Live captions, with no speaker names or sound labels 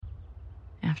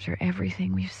After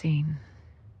everything we've seen,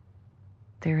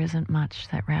 there isn't much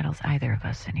that rattles either of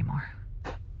us anymore.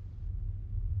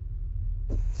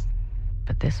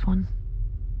 But this one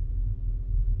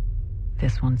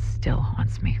still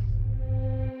haunts me.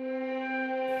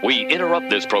 We interrupt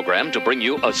this program to bring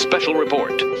you a special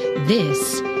report.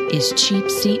 This is Cheap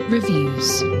Seat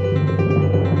Reviews.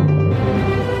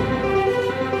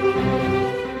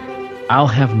 I'll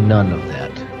have none of that.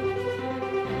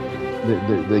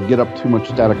 They get up too much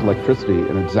static electricity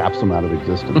and it zaps them out of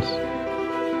existence.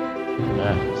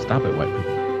 Stop it, white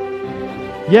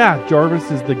people. Yeah,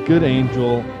 Jarvis is the good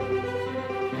angel.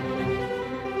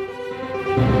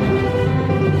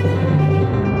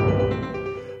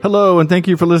 Hello, and thank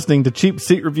you for listening to Cheap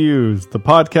Seat Reviews, the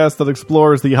podcast that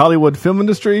explores the Hollywood film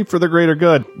industry for the greater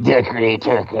good. The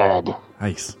greater good.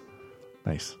 Nice.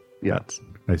 Yeah, it's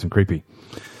nice and creepy.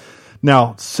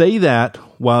 Now, say that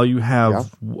while you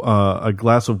have a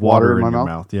glass of water in your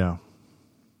mouth. Yeah.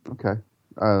 Okay.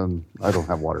 I don't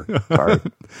have water. Sorry.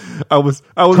 I was.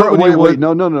 Wait.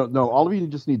 No. All of you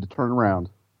just need to turn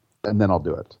around, and then I'll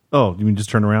do it. Oh, you mean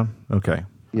just turn around? Okay.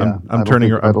 Yeah. I'm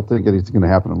turning. I don't think anything's going to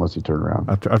happen unless you turn around.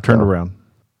 I've turned around.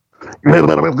 Oh,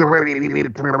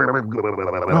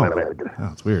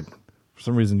 it's weird. For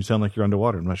some reason, you sound like you're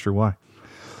underwater. I'm not sure why.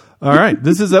 All right.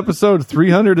 This is episode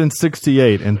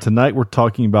 368, and tonight we're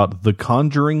talking about The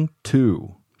Conjuring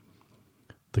 2.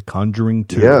 The Conjuring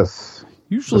 2. Yes.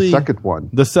 Usually the second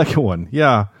one. The second one,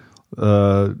 yeah.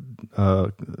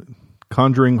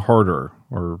 Conjuring Harder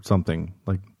or something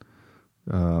like.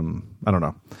 I don't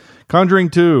know. Conjuring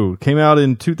 2 came out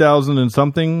in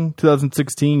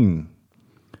 2016.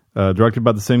 Directed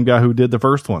by the same guy who did the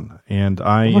first one, and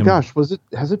gosh,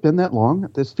 has it been that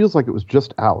long? This feels like it was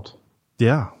just out.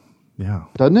 Yeah.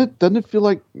 Doesn't it feel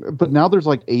like? But now there's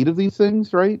like 8 of these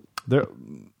things, right?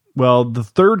 Well, the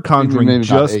third Conjuring maybe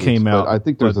just came out. I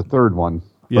think there's a third one.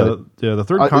 Yeah, the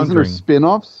third Conjuring. Isn't there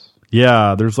spin-offs?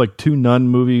 Yeah, there's like 2 Nun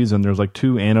movies, and there's like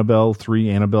 3 Annabelle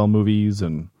movies,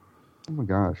 and oh my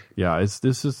gosh, yeah,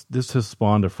 this has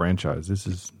spawned a franchise. This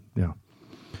is yeah.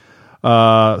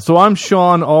 So I'm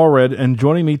Sean Allred, and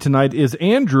joining me tonight is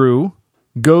Andrew.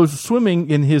 Goes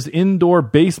swimming in his indoor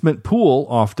basement pool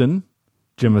often.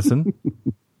 Jimison.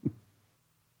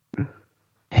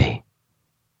 Hey.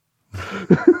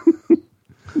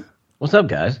 What's up,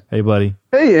 guys? Hey, buddy.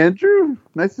 Hey, Andrew.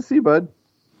 Nice to see you, bud.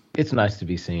 It's nice to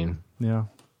be seen. Yeah.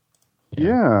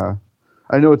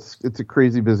 I know it's a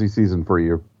crazy busy season for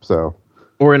you, so.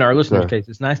 Or in our listeners' case,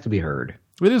 it's nice to be heard.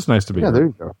 It is nice to be heard. Yeah, there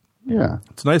you go. Yeah.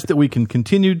 It's nice that we can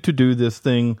continue to do this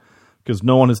thing because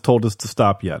no one has told us to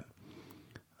stop yet.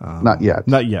 Not yet.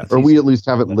 Or we at least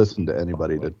haven't listened to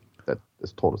anybody that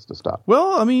has told us to stop.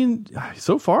 Well, I mean,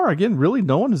 so far, again, really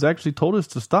no one has actually told us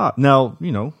to stop. Now,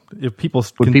 if people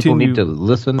people need to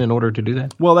listen in order to do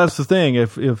that? Well, that's the thing.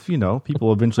 If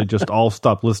people eventually just all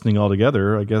stop listening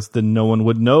altogether, I guess then no one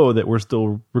would know that we're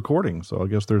still recording. So I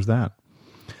guess there's that.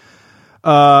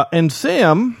 And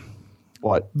Sam,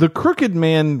 what? The Crooked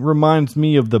Man reminds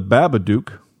me of the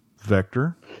Babadook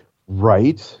vector.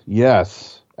 Right.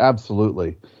 Yes,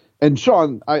 absolutely. And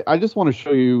Sean, I just want to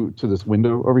show you to this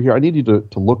window over here. I need you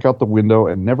to look out the window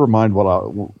and never mind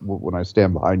when I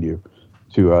stand behind you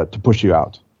to push you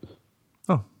out.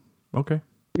 Oh, okay.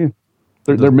 Yeah.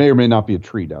 There may or may not be a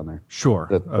tree down there. Sure.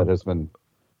 That has been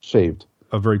shaved.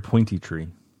 A very pointy tree.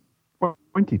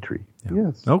 Pointy tree. Yeah.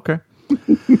 Yes. Okay.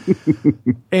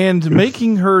 And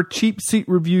making her cheap seat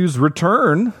reviews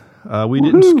return, we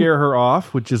didn't scare her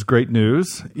off, which is great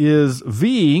news, is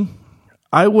V.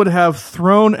 I would have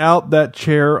thrown out that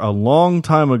chair a long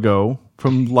time ago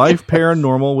from Life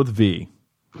Paranormal with V.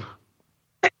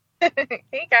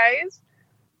 Hey, guys.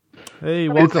 Hey,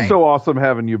 welcome. It's so awesome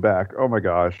having you back. Oh, my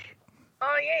gosh.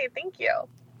 Oh, yay. Thank you.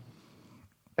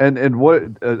 And what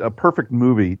a perfect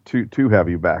movie to have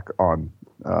you back on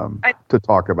to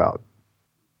talk about.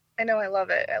 I know. I love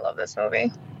it. I love this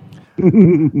movie.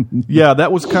 Yeah,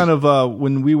 that was kind of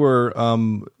when we were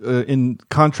in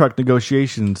contract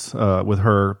negotiations with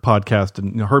her podcast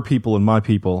and her people and my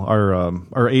people,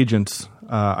 our agents.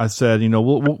 I said,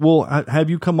 we'll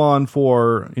have you come on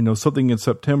for something in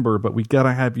September, but we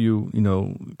gotta have you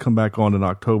come back on in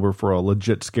October for a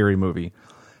legit scary movie.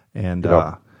 And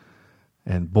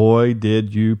and boy,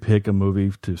 did you pick a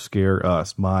movie to scare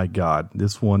us! My God,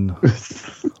 this one.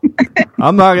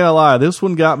 I'm not gonna lie, this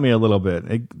one got me a little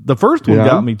bit. The first one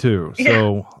got me too.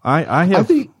 So I have. I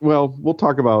think. Well, we'll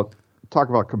talk about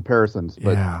comparisons,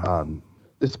 but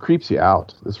this creeps you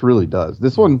out. This really does.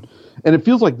 This one, and it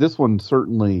feels like this one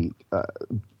certainly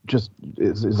just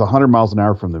is 100 miles an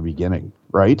hour from the beginning,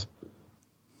 right?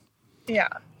 Yeah.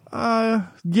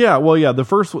 Yeah. Well, yeah. The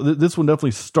first one, this one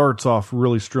definitely starts off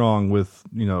really strong with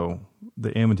the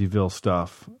Amityville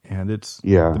stuff, and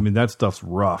I mean, that stuff's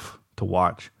rough to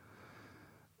watch.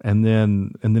 And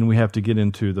then we have to get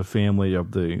into the family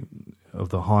of the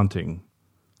haunting,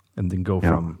 and then go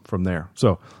from there.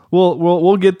 So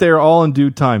we'll get there all in due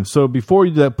time. So before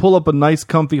you do that, pull up a nice,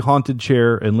 comfy haunted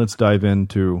chair, and let's dive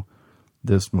into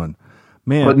this one,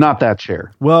 man. But not that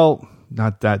chair. Well,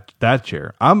 not that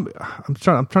chair. I'm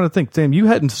trying to think. Sam, you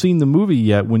hadn't seen the movie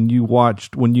yet when you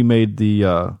made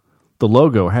the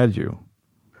logo, had you?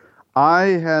 I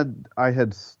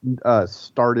had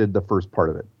started the first part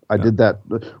of it. I did that.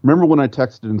 Remember when I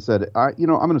texted and said, I'm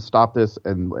going to stop this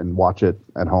and watch it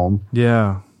at home?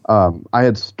 Yeah. I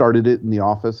had started it in the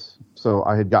office, so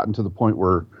I had gotten to the point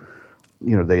where,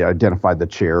 they identified the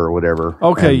chair or whatever.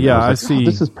 Okay, and yeah, I was like, see. Oh,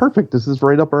 this is perfect. This is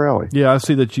right up our alley. Yeah, I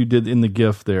see that you did in the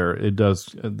GIF there. It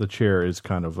does. The chair is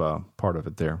kind of part of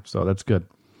it there, so that's good.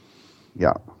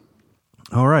 Yeah.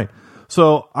 All right.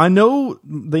 So I know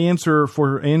the answer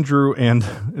for Andrew and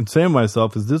Sam and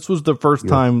myself is this was the first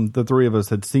time the three of us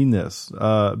had seen this.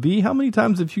 V, how many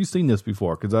times have you seen this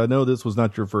before? Because I know this was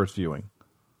not your first viewing.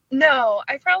 No,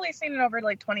 I've probably seen it over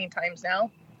like 20 times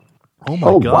now. Oh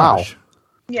my gosh. Wow.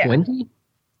 Yeah. 20?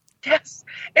 Yes.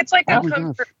 It's like a Oh my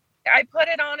comfort. I put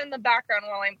it on in the background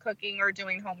while I'm cooking or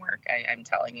doing homework. I'm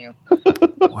telling you.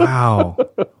 Wow.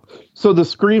 So the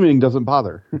screaming doesn't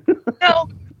bother. No.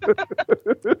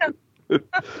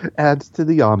 Adds to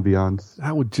the ambiance.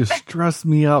 That would just stress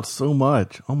me out so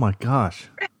much. Oh my gosh.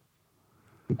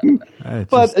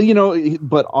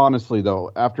 But honestly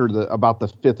though, after about the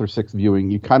fifth or sixth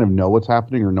viewing, you kind of know what's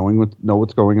happening or know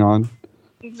what's going on.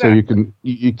 Exactly. So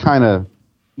you kind of,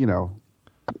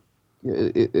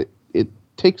 it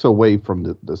takes away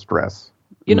from the stress.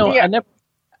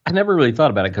 I never really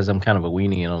thought about it because I'm kind of a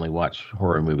weenie and only watch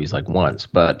horror movies like once.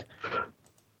 But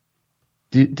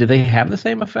do they have the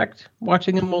same effect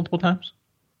watching them multiple times?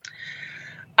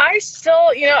 I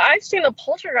still, I've seen the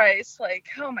Poltergeist like,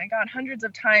 oh my God, hundreds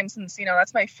of times since,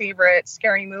 that's my favorite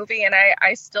scary movie. And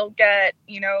I still get,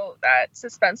 that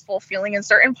suspenseful feeling in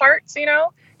certain parts,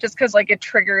 just because like it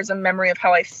triggers a memory of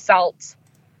how I felt,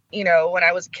 when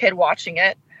I was a kid watching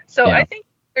it. So I think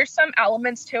there's some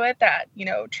elements to it that,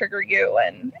 trigger you.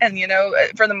 And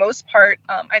for the most part,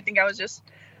 I think I was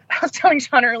telling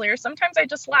Sean earlier, sometimes I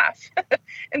just laugh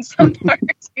in some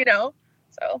parts,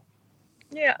 so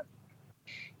yeah.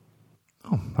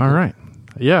 Oh, all right.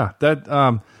 Yeah,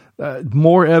 that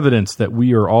more evidence that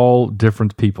we are all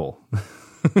different people.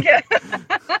 Yeah.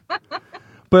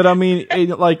 But I mean,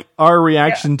 like our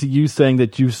reaction to you saying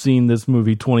that you've seen this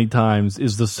movie 20 times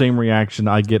is the same reaction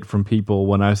I get from people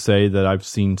when I say that I've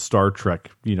seen Star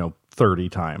Trek, 30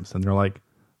 times, and they're like,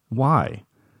 "Why?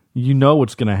 You know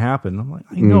what's going to happen." I'm like,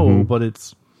 "I know, but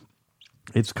it's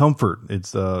comfort.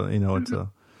 It's it's a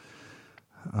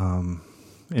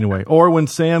Anyway, or when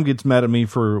Sam gets mad at me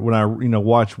for when I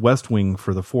watch West Wing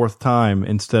for the fourth time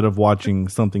instead of watching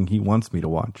something he wants me to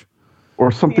watch,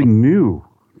 or something new.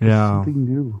 Yeah, something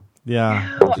new.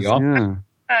 Yeah. Yeah.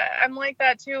 I'm like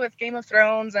that too with Game of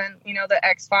Thrones and the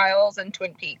X-Files and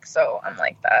Twin Peaks. So I'm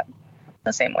like that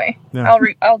the same way. Yeah. I'll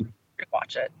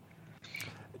rewatch it.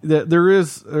 There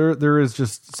is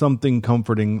just something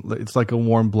comforting. It's like a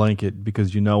warm blanket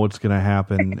because you know what's going to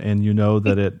happen and you know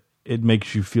that it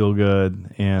makes you feel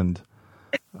good. And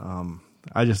I'm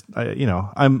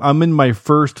in my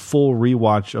first full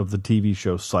rewatch of the TV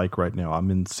show Psych right now. I'm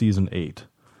in season 8,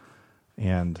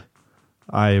 and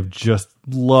I have just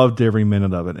loved every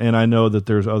minute of it. And I know that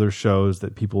there's other shows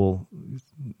that people,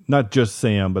 not just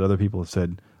Sam, but other people have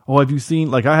said, "Oh, have you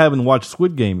seen?" Like I haven't watched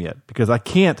Squid Game yet because I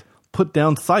can't put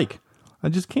down Psych. I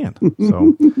just can't.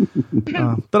 So,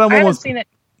 but I haven't seen it.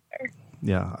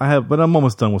 Yeah, I have, but I'm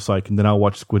almost done with Psych, and then I'll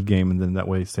watch Squid Game, and then that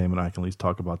way Sam and I can at least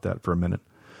talk about that for a minute.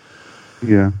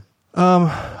 Yeah.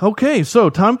 Okay, so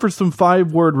time for some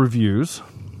 5-word reviews,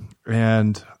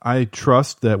 and I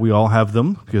trust that we all have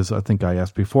them because I think I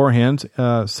asked beforehand.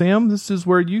 Sam, this is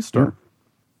where you start.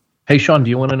 Hey, Sean, do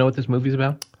you want to know what this movie's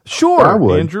about? Sure, I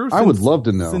would. Andrew. I would love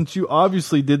to know. Since you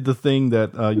obviously did the thing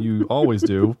that you always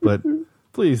do, but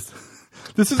please.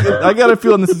 I got a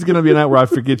feeling this is going to be a night where I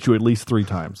forget you at least 3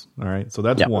 times. All right, so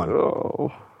that's one.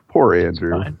 Oh, poor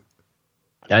Andrew. Fine.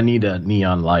 I need a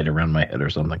neon light around my head or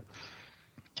something.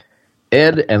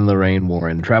 Ed and Lorraine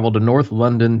Warren travel to North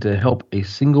London to help a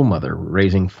single mother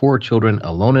raising 4 children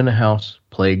alone in a house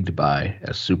plagued by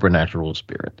a supernatural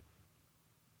spirit.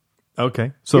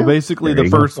 Okay, so basically the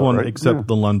first one, right. except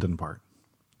the London part.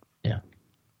 Yeah.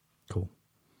 Cool.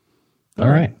 All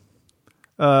right.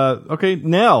 Okay,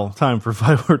 now time for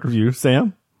 5-word review.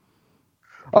 Sam?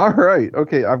 All right.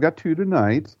 Okay. I've got 2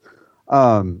 tonight.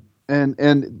 And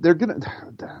they're gonna,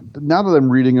 now that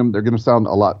I'm reading them, they're gonna sound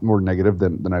a lot more negative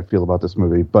than I feel about this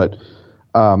movie. But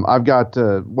I've got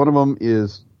one of them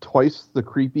is twice the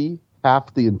creepy,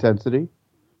 half the intensity.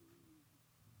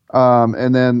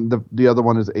 And then the other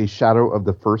one is a shadow of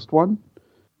the first one.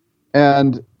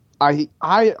 And I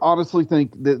honestly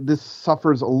think that this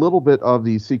suffers a little bit of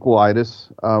the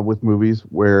sequelitis with movies,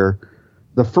 where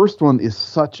the first one is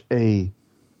such a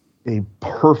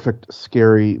perfect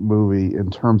scary movie in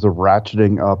terms of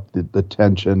ratcheting up the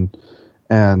tension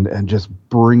and just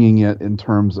bringing it in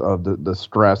terms of the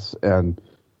stress and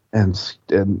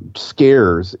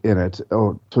scares in it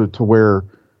to where,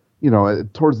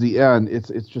 towards the end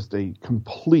it's just a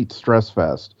complete stress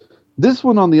fest. This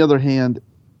one, on the other hand,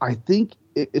 I think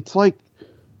it's like,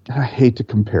 I hate to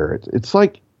compare it, it's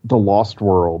like The Lost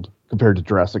World compared to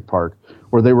Jurassic Park,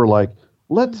 where they were like,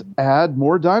 let's add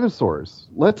more dinosaurs.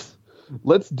 Let's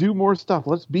do more stuff.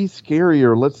 Let's be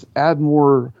scarier. Let's add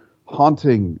more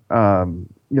haunting,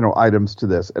 items to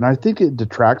this. And I think it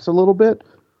detracts a little bit,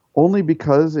 only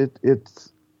because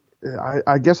it's.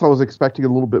 I guess I was expecting a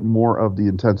little bit more of the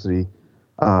intensity,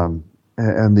 and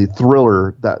the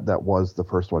thriller that was the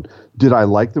first one. Did I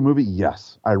like the movie?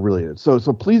 Yes, I really did. So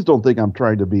please don't think I'm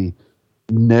trying to be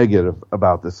negative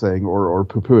about this thing or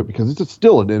poo-poo it, because it's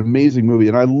still an amazing movie.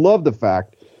 And I love the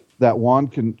fact that Juan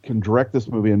can direct this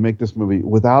movie and make this movie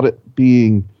without it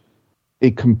being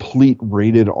a complete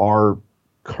rated R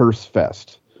curse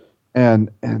fest.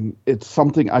 And it's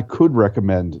something I could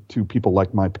recommend to people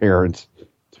like my parents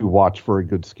to watch for a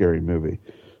good scary movie.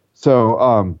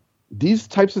 So these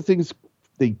types of things,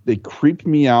 they creep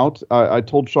me out. I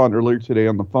told Sean earlier today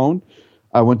on the phone,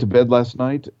 I went to bed last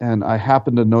night and I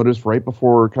happened to notice right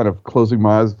before kind of closing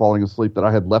my eyes, falling asleep, that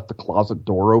I had left the closet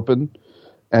door open,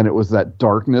 and it was that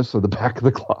darkness of the back of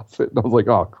the closet. And I was like,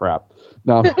 oh crap.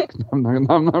 Now I'm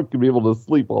not going to be able to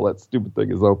sleep while that stupid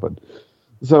thing is open.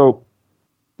 So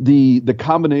the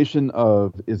combination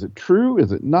of, is it true?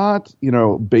 Is it not?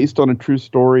 Based on a true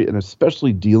story, and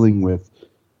especially dealing with,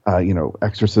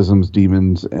 exorcisms,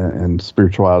 demons, and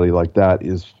spirituality like that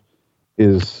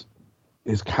is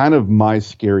kind of my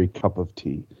scary cup of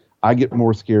tea. I get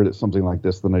more scared at something like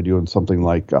this than I do in something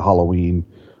like Halloween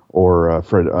or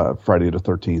Friday the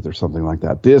 13th or something like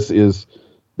that. This is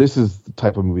the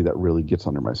type of movie that really gets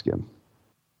under my skin.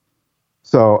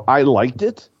 So I liked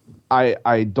it.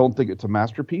 I don't think it's a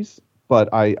masterpiece, but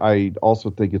I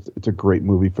also think it's a great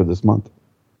movie for this month.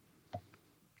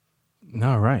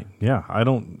 All right. Yeah. I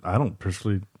don't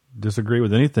personally disagree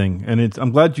with anything. And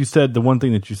I'm glad you said the one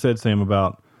thing that you said, Sam,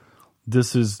 about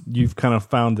you've kind of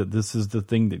found that this is the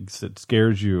thing that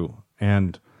scares you.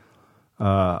 And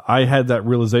I had that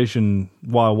realization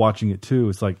while watching it too.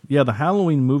 It's like, yeah, the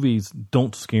Halloween movies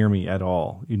don't scare me at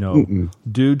all.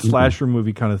 Dude slasher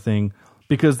movie kind of thing,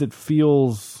 because it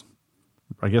feels,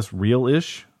 I guess,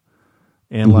 real-ish.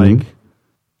 And like,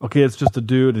 okay, it's just a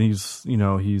dude and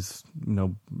he's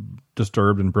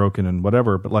disturbed and broken and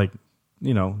whatever, but like,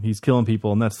 he's killing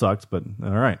people and that sucks, but all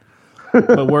right.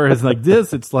 But whereas like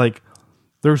this, it's like,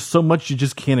 there's so much you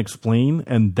just can't explain.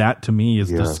 And that to me is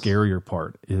the scarier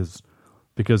part, is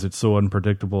because it's so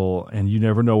unpredictable and you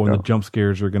never know when the jump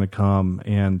scares are going to come.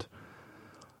 And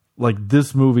like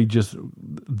this movie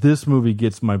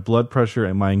gets my blood pressure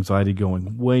and my anxiety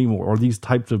going way more, or these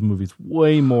types of movies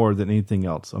way more than anything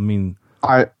else. I mean,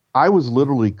 I was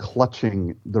literally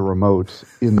clutching the remote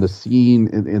in the scene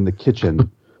in the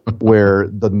kitchen where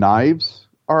the knives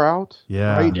are out.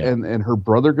 Yeah. Right? Yeah. And her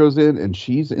brother goes in and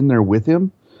she's in there with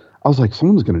him. I was like,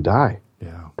 someone's going to die.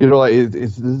 Yeah. Like,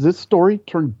 is this story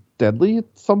turned deadly at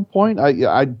some point?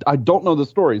 I don't know the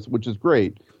stories, which is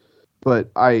great, but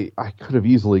I could have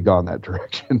easily gone that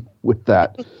direction with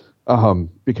that,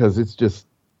 because it's just,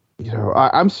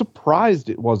 I'm surprised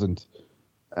it wasn't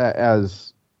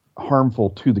as harmful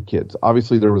to the kids.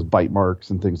 Obviously, there was bite marks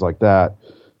and things like that,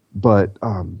 but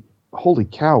holy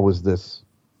cow, was this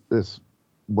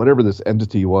whatever this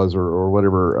entity was or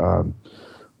whatever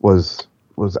was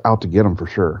out to get him for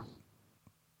sure.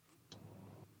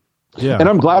 Yeah, and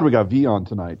I'm glad we got V on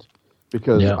tonight,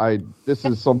 because this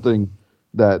is something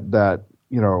that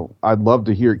I'd love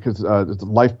to hear, because it's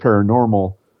Life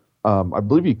Paranormal. I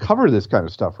believe you cover this kind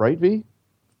of stuff, right, V?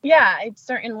 Yeah, I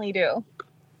certainly do.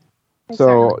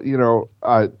 So,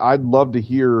 I'd love to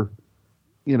hear,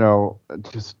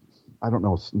 just, I don't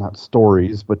know, not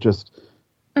stories, but just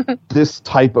this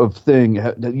type of thing.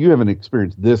 You haven't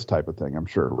experienced this type of thing, I'm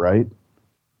sure, right?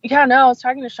 Yeah, no, I was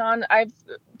talking to Sean. I've,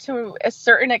 to a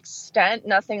certain extent,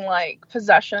 nothing like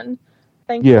possession,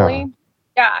 thankfully.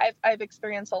 Yeah, I've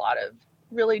experienced a lot of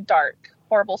really dark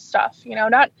horrible stuff.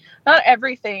 Not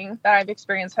everything that I've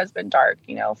experienced has been dark,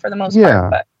 for the most Yeah.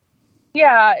 part, but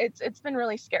yeah, it's been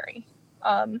really scary.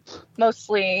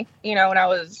 Mostly, when I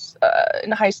was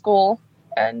in high school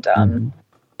and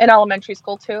in elementary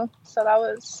school too. So that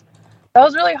was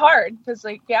really hard because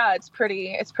it's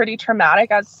pretty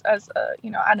traumatic as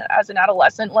an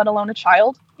adolescent, let alone a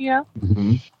child,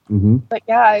 Mm-hmm. Mm-hmm. But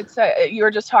yeah, it's you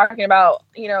were just talking about,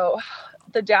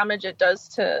 the damage it does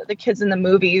to the kids in the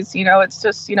movies. It's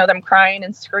just, them crying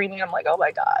and screaming. I'm like, oh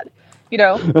my God,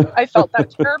 I felt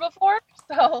that terror before.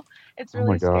 So it's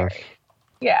really scary.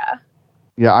 Yeah.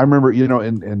 Yeah, I remember,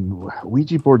 and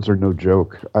Ouija boards are no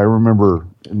joke. I remember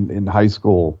in high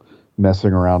school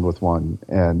messing around with one,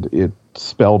 and it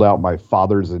spelled out my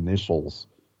father's initials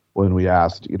when we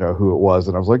asked, who it was,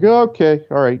 and I was like, oh, okay,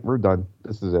 all right, we're done.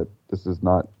 This is it. This is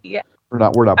not. Yeah. We're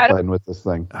not playing with this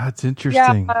thing. That's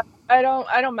interesting. Yeah, I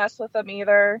don't mess with them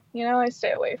either. I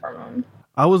stay away from them.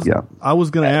 I was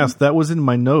going to ask. That was in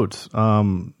my notes.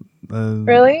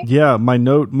 Really? Yeah,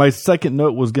 my second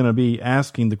note was going to be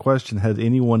asking the question: has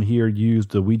anyone here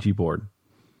used a Ouija board?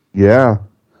 Yeah.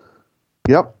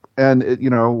 Yep. And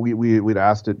we'd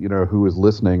asked it, who was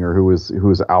listening or who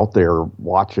was out there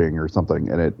watching or something,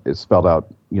 and it spelled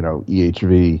out,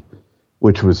 EHV,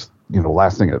 which was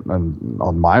last thing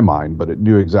on my mind, but it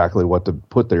knew exactly what to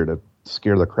put there to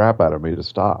scare the crap out of me to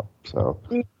stop. So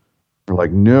we're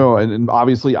like, no, and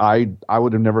obviously I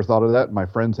would have never thought of that. My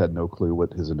friends had no clue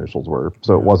what his initials were,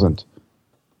 so it wasn't,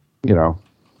 a,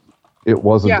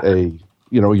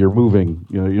 you're moving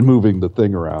the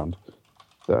thing around.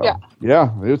 So yeah,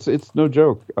 it's no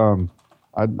joke.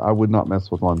 I would not mess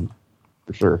with one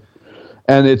for sure.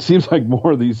 And it seems like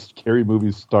more of these scary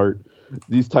movies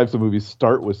these types of movies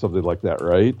start with something like that,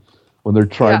 right? When they're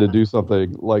trying to do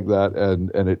something like that,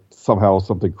 and it somehow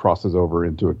something crosses over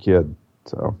into a kid.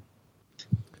 So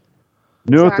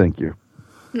no, thank you.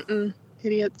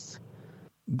 Idiots.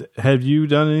 Have you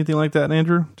done anything like that,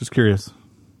 Andrew? Just curious.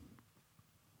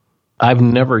 I've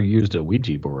never used a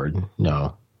Ouija board,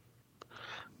 no.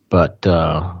 But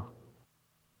I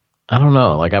don't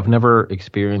know. Like, I've never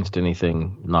experienced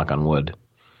anything, knock on wood,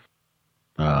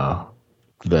 that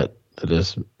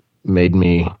has made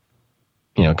me,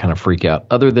 kind of freak out.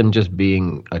 Other than just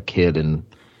being a kid and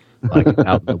like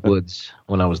out in the woods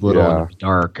when I was little and it was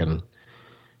dark and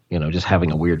just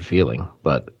having a weird feeling.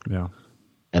 But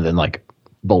and then like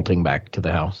bolting back to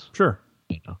the house. Sure.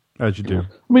 As you do.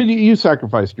 I mean, you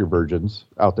sacrificed your virgins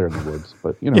out there in the woods,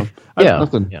 but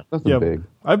nothing big.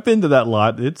 I've been to that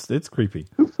lot. It's creepy.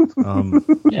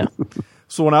 Yeah.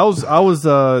 So when I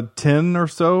was 10 or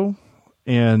so,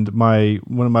 and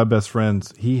one of my best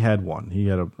friends, he had one.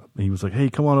 He was like, "Hey,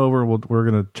 come on over. We're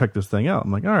gonna check this thing out."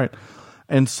 I'm like, "All right."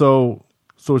 And so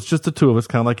it's just the two of us,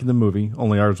 kind of like in the movie.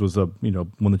 Only ours was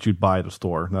one that you'd buy at a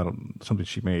store, not something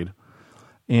she made.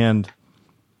 And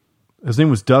his name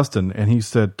was Dustin, and he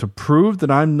said to prove that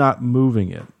I'm not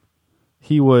moving it,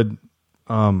 he would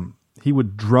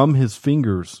drum his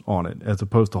fingers on it as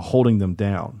opposed to holding them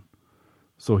down.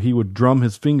 So he would drum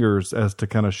his fingers as to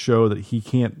kind of show that you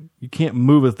can't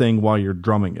move a thing while you're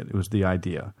drumming it. It was the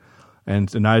idea.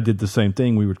 And I did the same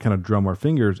thing. We would kind of drum our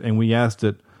fingers, and we asked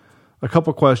it a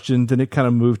couple questions, and it kind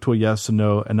of moved to a yes and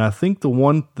no. And I think the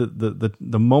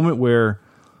moment where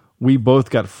we both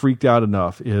got freaked out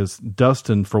enough is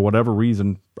Dustin, for whatever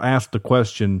reason, asked the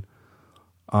question,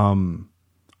 when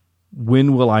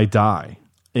will I die?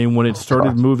 And when it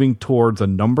started moving towards a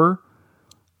number,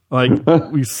 like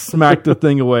we smacked the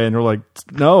thing away, and we're like,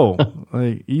 no.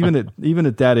 Like, even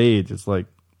at that age, it's like,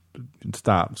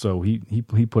 stop. So he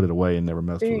put it away and never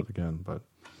messed with it again. But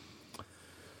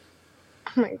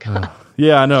oh my God.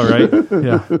 Yeah, I know, right?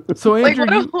 Yeah. So Andrew,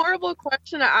 what a horrible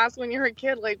question to ask when you're a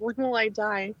kid. Like, when will I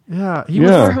die? Yeah, he was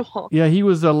horrible. Yeah, he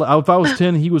was. If I was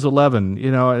 10, he was 11.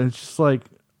 And it's just like,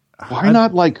 why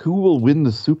not like who will win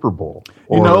the Super Bowl?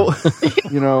 Or,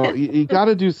 you got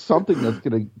to do something that's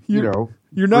going to,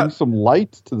 bring some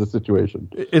light to the situation.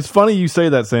 It's funny you say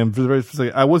that, Sam.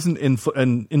 I wasn't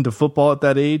into football at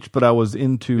that age, but I was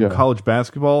into college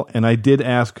basketball, and I did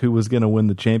ask who was going to win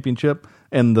the championship,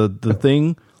 and the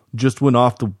thing just went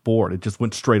off the board. It just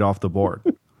went straight off the board.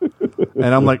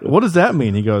 And I'm like, what does that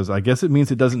mean? He goes, I guess it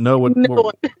means it doesn't know what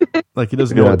like, it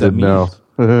doesn't know what that means.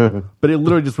 But it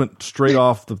literally just went straight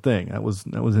off the thing. That was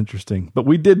interesting. But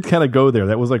we did kind of go there.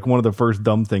 That was like one of the first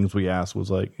dumb things we asked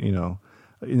was like,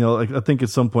 like I think at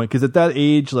some point, because at that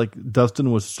age, like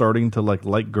Dustin was starting to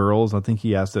like girls. I think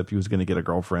he asked if he was going to get a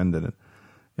girlfriend, and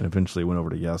eventually went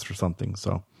over to yes or something.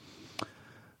 So,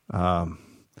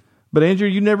 but Andrew,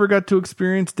 you never got to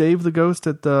experience Dave the Ghost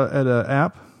at a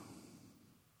app?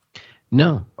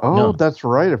 No. Oh, no. that's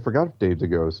right. I forgot Dave's a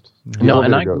ghost. No,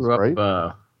 and Elevator I grew ghost, up.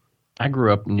 right? I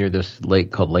grew up near this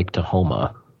lake called Lake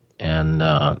Tahoma, and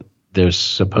there's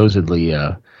supposedly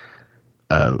a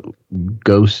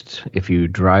ghost. If you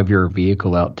drive your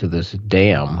vehicle out to this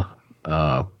dam,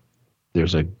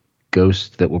 there's a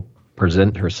ghost that will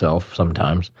present herself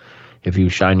sometimes if you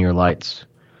shine your lights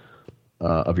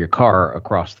of your car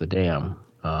across the dam,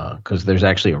 because there's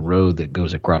actually a road that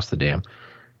goes across the dam,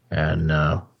 and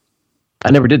I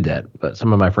never did that, but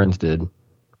some of my friends did.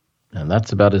 And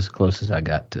that's about as close as I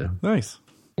got to Nice.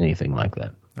 anything like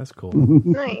that. That's cool.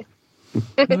 Nice.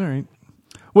 All right.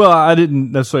 Well, I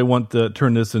didn't necessarily want to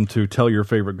turn this into tell your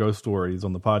favorite ghost stories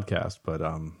on the podcast, but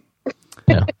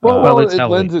Yeah. Well, it's it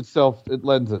Halloween. lends itself. It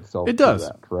lends itself. It does.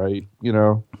 to that, right? You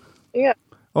know. Yeah.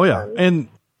 oh yeah, and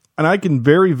I can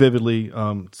very vividly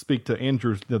speak to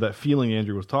Andrew's that feeling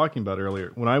Andrew was talking about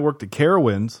earlier. When I worked at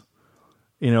Carowinds,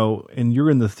 and you're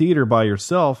in the theater by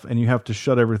yourself and you have to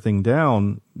shut everything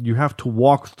down, you have to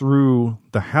walk through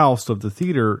the house of the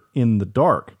theater in the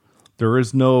dark. There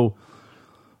is no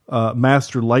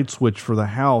master light switch for the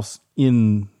house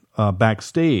in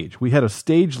backstage. We had a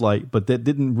stage light, but that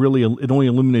didn't really, it only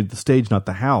illuminated the stage, not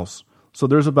the house. So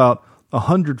there's about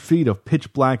 100 feet of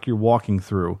pitch black you're walking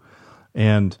through.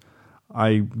 And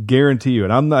I guarantee you,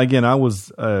 and I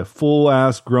was a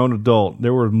full-ass grown adult.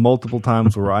 There were multiple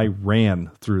times where I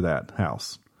ran through that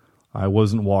house. I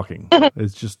wasn't walking.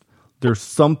 It's just, there's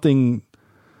something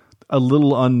a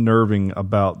little unnerving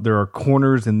about, there are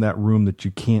corners in that room that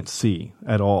you can't see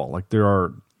at all. Like there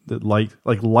are, light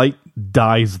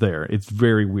dies there. It's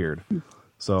very weird.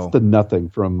 So The nothing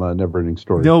from Neverending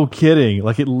Story. no kidding.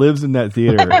 Like it lives in that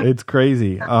theater. It's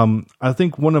crazy. I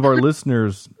think one of our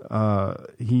listeners,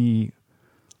 he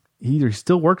either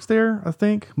still works there, I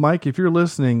think. Mike, if you're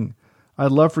listening,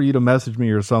 I'd love for you to message me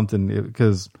or something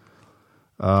because,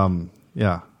 and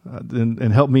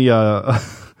help me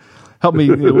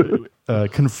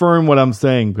confirm what I'm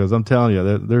saying, because I'm telling you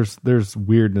that there's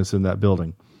weirdness in that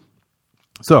building.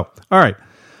 So, all right.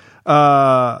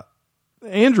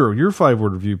 Andrew, your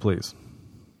 5-word review, please.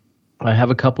 I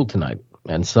have a couple tonight,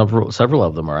 and several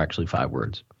of them are actually 5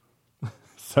 words.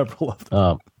 Several of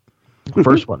them.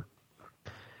 First one,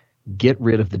 get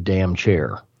rid of the damn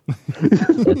chair.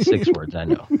 That's 6 words, I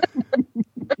know.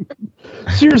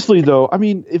 Seriously though, I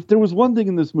mean, if there was one thing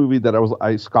in this movie that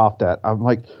I scoffed at, I'm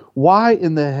like, why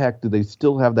in the heck do they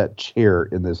still have that chair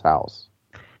in this house?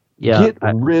 Yeah, Get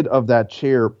rid of that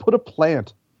chair. Put a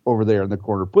plant over there in the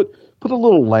corner. Put a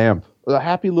little lamp, a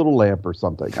happy little lamp or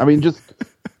something. I mean, just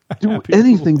do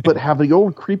anything but have the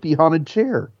old creepy haunted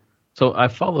chair. So I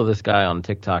follow this guy on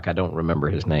TikTok. I don't remember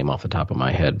his name off the top of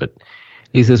my head, but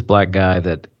he's this black guy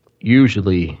that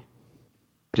usually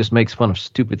just makes fun of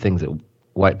stupid things that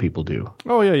white people do.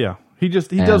 Oh, yeah. He does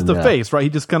the face, right? He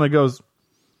just kind of goes...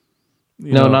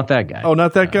 No, not that guy. Oh,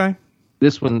 not that guy?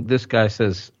 This guy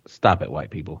says, stop it, white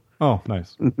people. Oh,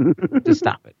 nice. Just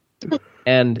stop it.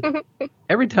 And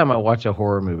every time I watch a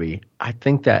horror movie, I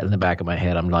think that in the back of my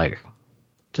head. I'm like,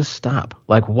 just stop.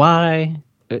 Like, why?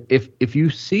 If you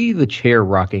see the chair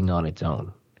rocking on its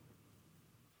own,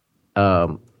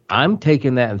 I'm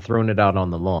taking that and throwing it out on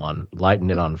the lawn, lighting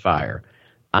it on fire.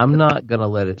 I'm not going to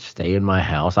let it stay in my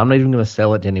house. I'm not even going to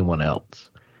sell it to anyone else.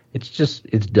 It's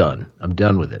done. I'm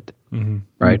done with it. Mm-hmm.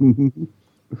 Right?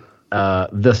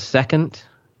 The second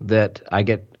that I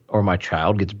get, or my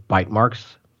child gets bite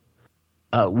marks,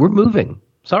 we're moving.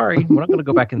 Sorry, we're not going to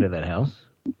go back into that house.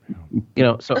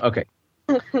 So, okay.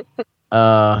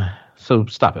 So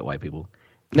stop it, white people.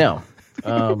 Now,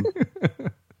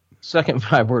 second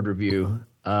 5-word review.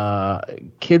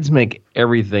 Kids make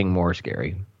everything more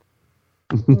scary.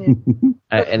 These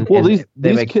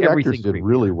make kid everything actors did creepy.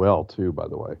 really well too, by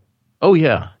the way. Oh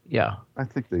yeah. I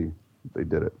think they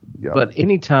did it. Yeah. But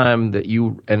anytime that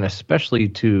you, and especially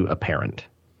to a parent,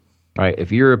 right?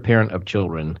 If you're a parent of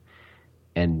children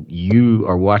and you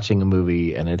are watching a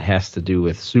movie and it has to do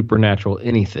with supernatural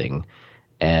anything,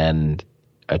 and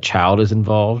a child is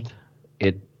involved,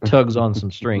 it tugs on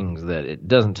some strings that it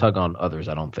doesn't tug on others,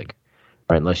 I don't think.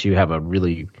 Right? Unless you have a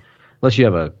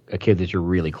kid that you're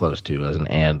really close to, as an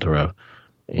aunt or a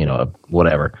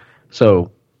whatever.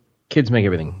 So kids make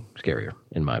everything scarier,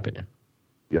 in my opinion.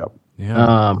 Yeah.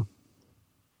 Yeah.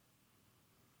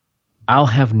 I'll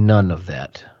have none of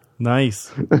that.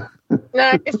 Nice.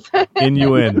 Nice.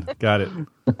 Innuendo. Got it.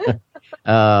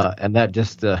 And that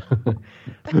just that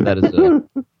is a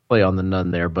play on the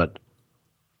nun there. But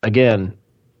again,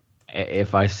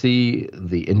 if I see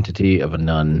the entity of a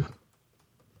nun,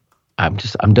 I'm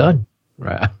done.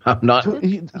 Right? I'm not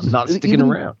sticking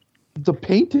around. The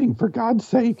painting, for God's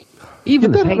sake.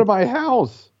 Even Get the that out of my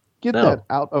house. Get No. that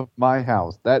out of my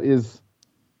house. That is.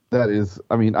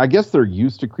 I mean, I guess they're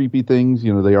used to creepy things.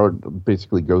 You know, they are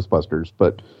basically Ghostbusters,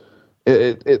 but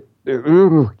get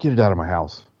it out of my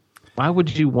house. Why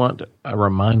would you want a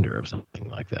reminder of something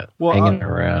like that Well, hanging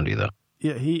around you, though?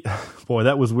 Yeah, boy,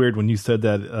 that was weird when you said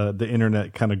that. The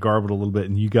internet kind of garbled a little bit,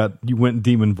 and you went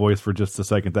demon voice for just a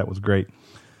second. That was great.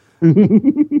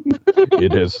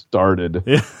 It has started.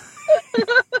 Yeah.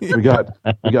 We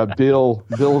got Bill.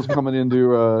 Bill's coming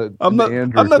into. I'm not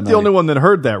the only one that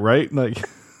heard that, right? Like,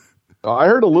 I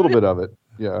heard a little bit of it.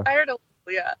 Yeah. I heard a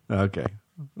yeah. okay.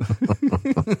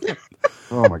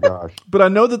 Oh my gosh. But I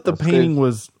know that the That's painting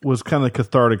good. was kind of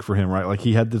cathartic for him, right? Like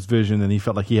he had this vision, and he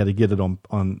felt like he had to get it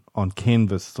on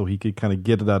canvas so he could kind of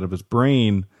get it out of his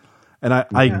brain. And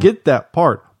I get that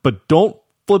part, but don't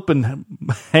flip and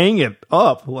hang it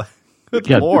up. Like,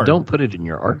 good Lord. Don't put it in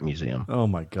your art museum. Oh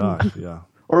my gosh, yeah.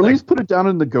 Or at least put it down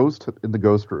in the ghost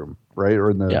room, right? Or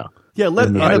in the Let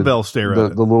in the- Annabelle stare the,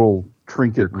 at it. the little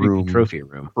trinket Creepy room trophy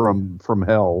room. from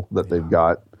hell that they've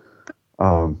got.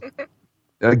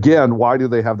 Again, why do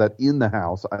they have that in the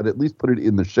house? I'd at least put it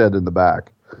in the shed in the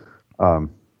back. Open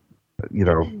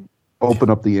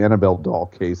up the Annabelle doll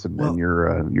case and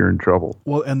you're in trouble.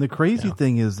 Well, and the crazy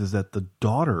thing is that the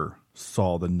daughter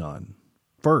saw the nun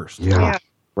first. Yeah.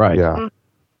 Right. Yeah.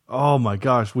 Oh my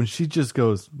gosh, when she just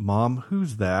goes, "Mom,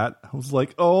 who's that?" I was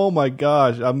like, "Oh my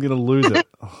gosh, I'm going to lose it."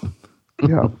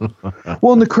 Yeah.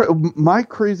 Well, and my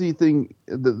crazy thing,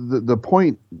 the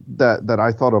point that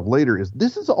I thought of later is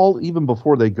this is all even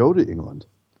before they go to England.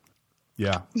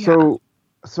 Yeah. So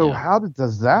how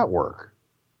does that work?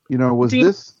 You know, was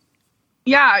this?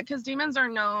 Yeah, because demons are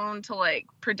known to like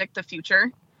predict the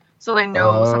future, so they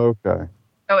know. Okay.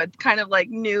 So it kind of like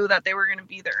knew that they were going to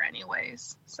be there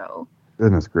anyways. So.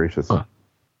 Goodness gracious. Huh.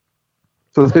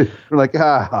 So they're like,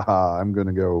 I'm going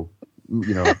to go,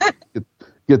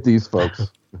 get these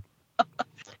folks.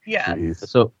 Yeah. Jeez.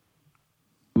 So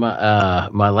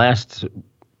my last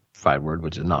 5 word,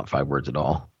 which is not 5 words at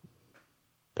all,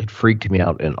 it freaked me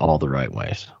out in all the right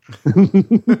ways. Okay.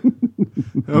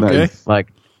 Nice.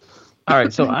 Like, all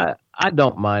right, so I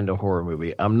don't mind a horror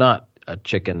movie. I'm not a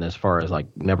chicken as far as like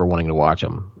never wanting to watch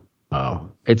them.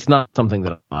 It's not something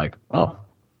that I'm like, oh,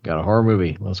 got a horror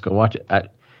movie, let's go watch it.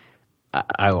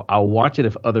 I'll watch it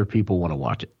if other people want to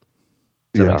watch it.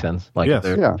 Does that make sense? Like, Yes.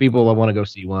 if there are people that want to go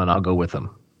see one, I'll go with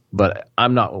them. But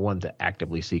I'm not one to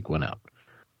actively seek one out.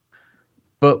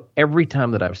 But every time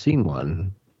that I've seen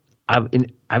one, I've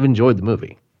enjoyed the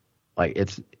movie. Like,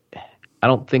 I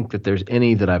don't think that there's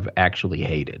any that I've actually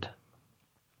hated,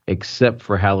 except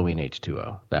for Halloween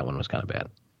H2O. That one was kind of bad.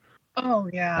 Oh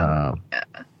yeah.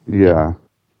 Yeah.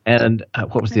 And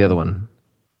what was the other one?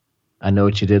 I Know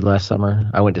What You Did Last Summer.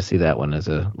 I went to see that one as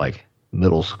a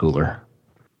middle schooler.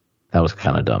 That was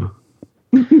kind of dumb.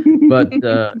 But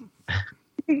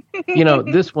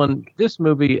this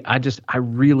movie, I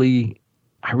really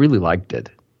liked it.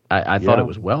 I thought it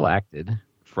was well acted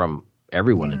from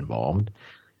everyone involved.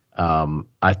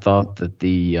 I thought that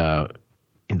the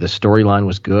storyline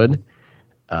was good.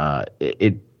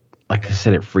 It like I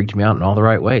said, it freaked me out in all the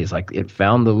right ways. Like, it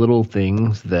found the little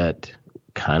things that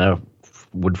kind of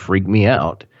would freak me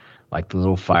out, like the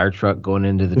little fire truck going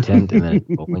into the tent and then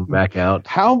pulling back out.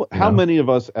 How many of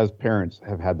us as parents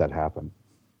have had that happen,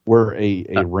 where a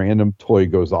random toy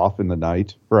goes off in the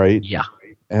night, right? Yeah.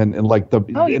 And like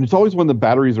and it's always when the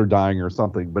batteries are dying or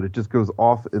something, but it just goes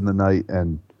off in the night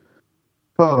and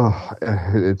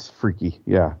it's freaky.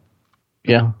 Yeah.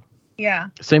 Yeah. Yeah.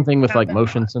 Same thing with like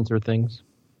motion sensor things.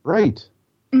 Right.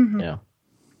 Mm-hmm. Yeah.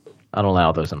 I don't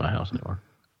allow those in my house anymore.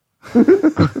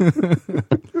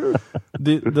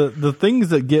 The things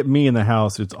that get me in the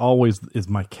house, it's always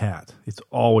my cat. It's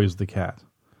always the cat.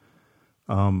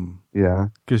 Yeah.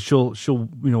 Because she'll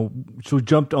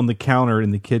jump on the counter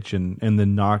in the kitchen and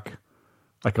then knock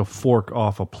like a fork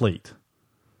off a plate.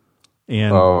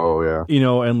 And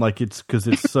and like it's because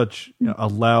it's such a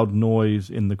loud noise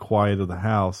in the quiet of the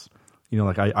house.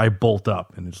 Like I bolt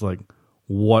up and it's like,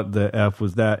 what the F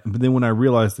was that? But then when I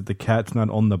realized that the cat's not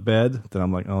on the bed, then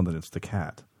I'm like, oh, then it's the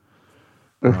cat.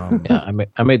 Yeah,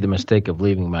 I made the mistake of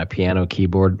leaving my piano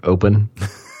keyboard open.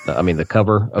 The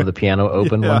cover of the piano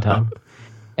open one time.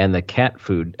 And the cat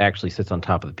food actually sits on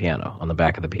top of the piano, on the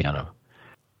back of the piano.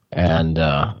 And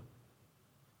at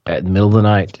the middle of the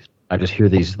night, I just hear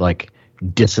these like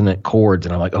dissonant chords,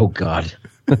 and I'm like, oh God.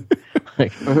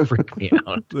 Like, freak me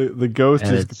out. The ghost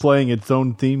is playing its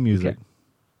own theme music.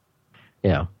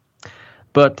 Yeah.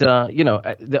 But,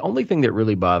 the only thing that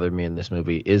really bothered me in this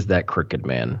movie is that Crooked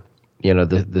Man. The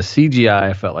CGI,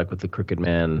 I felt like with the Crooked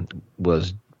Man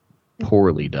was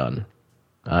poorly done.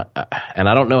 And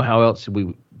I don't know how else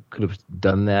we could have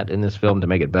done that in this film to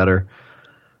make it better,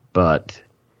 but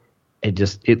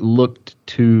it looked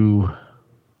too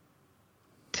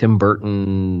Tim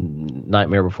Burton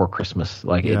Nightmare Before Christmas.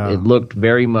 Like it looked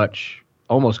very much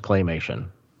almost claymation.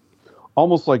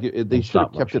 Almost like they should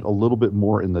have kept it a little bit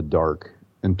more in the dark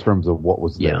in terms of what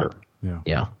was there.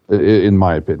 Yeah. In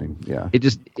my opinion, yeah.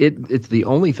 It's the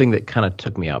only thing that kind of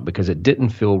took me out because it didn't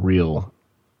feel real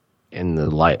in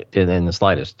the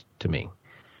slightest to me.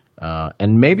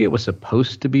 And maybe it was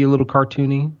supposed to be a little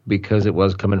cartoony because it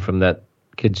was coming from that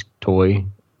kid's toy,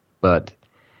 but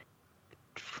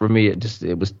for me it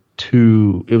was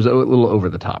a little over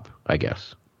the top, I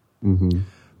guess. Mm-hmm.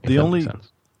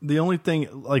 The only thing,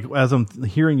 like, as I'm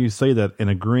hearing you say that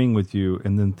and agreeing with you,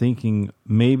 and then thinking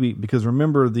maybe, because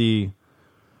remember the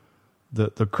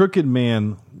Crooked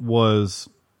Man was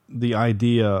the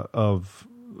idea of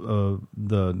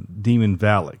the demon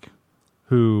Valak,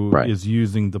 who is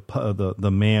using the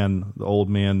old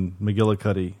man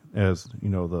McGillicuddy as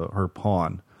her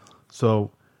pawn. So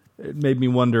it made me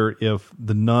wonder if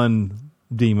the nun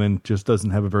demon just doesn't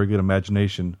have a very good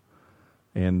imagination.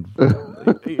 And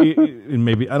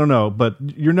maybe, I don't know, but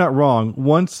you're not wrong.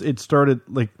 Once it started,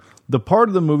 like, the part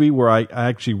of the movie where I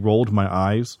actually rolled my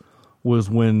eyes was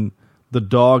when the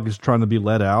dog is trying to be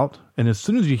let out. And as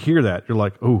soon as you hear that, you're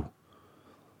like, oh,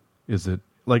 is it?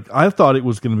 Like, I thought it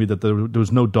was going to be that there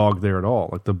was no dog there at all.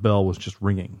 Like, the bell was just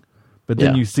ringing. But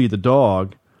then you see the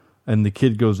dog, and the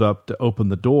kid goes up to open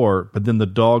the door, but then the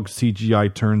dog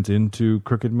CGI turns into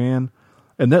Crooked Man.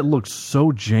 And that looks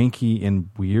so janky and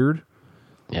weird.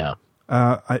 Yeah.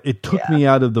 It took me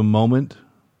out of the moment,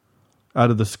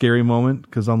 out of the scary moment,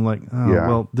 because I'm like,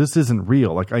 well, this isn't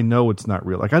real. Like, I know it's not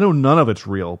real. Like, I know none of it's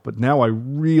real, but now I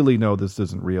really know this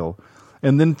isn't real.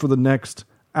 And then for the next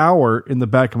hour, in the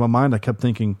back of my mind, I kept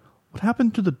thinking, what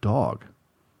happened to the dog?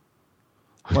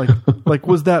 Like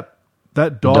was that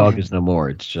dog? The dog is no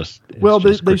more. They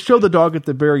show the dog at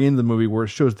the very end of the movie where it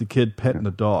shows the kid petting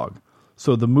the dog.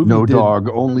 So the movie dog,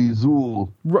 only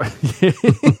Zool. Right.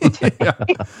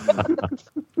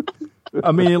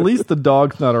 I mean, at least the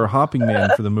dog's not our hopping man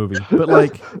for the movie. But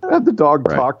like, have the dog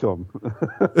talk to him.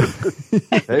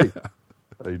 Hey,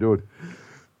 how you doing?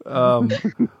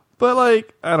 But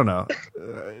like, I don't know.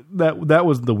 That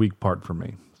was the weak part for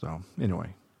me. So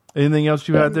anyway, anything else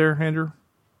you had there, Andrew?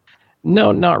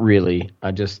 No, not really. I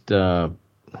just, I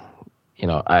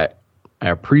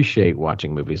appreciate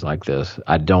watching movies like this.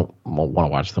 I don't want to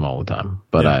watch them all the time,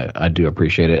 but I do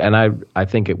appreciate it. And I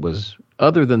think it was,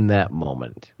 other than that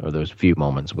moment, or those few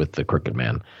moments with the Crooked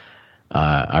Man,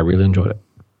 I really enjoyed it.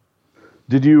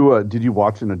 Did you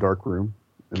watch in a dark room?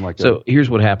 Here's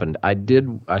what happened.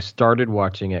 I started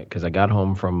watching it because I got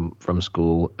home from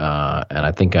school, and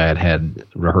I think I had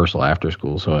rehearsal after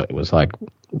school, so it was like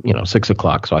 6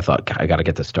 o'clock. So I thought, I got to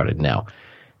get this started now,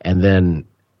 and then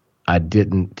I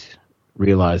didn't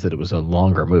realize that it was a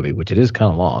longer movie, which it is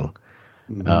kind of long.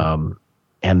 Mm-hmm.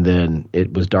 And then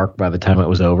it was dark by the time it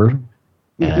was over,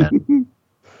 and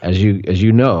as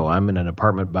you know, I'm in an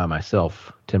apartment by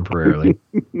myself temporarily.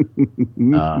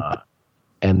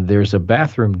 And there's a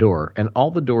bathroom door, and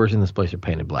all the doors in this place are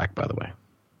painted black, by the way.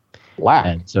 Black?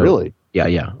 And so, really?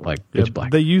 Yeah, like pitch black.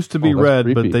 They used to be red,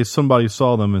 creepy. But somebody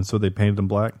saw them, and so they painted them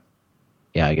black?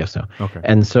 Yeah, I guess so. Okay.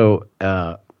 And so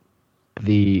at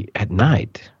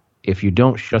night, if you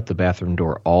don't shut the bathroom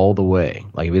door all the way,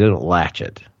 like if you don't latch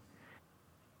it,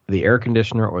 the air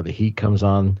conditioner or the heat comes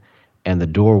on, and the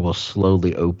door will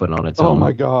slowly open on its own. Oh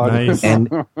my God! Nice.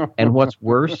 And what's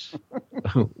worse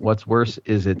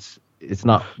is it's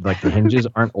not like the hinges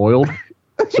aren't oiled,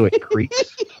 so it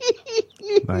creaks.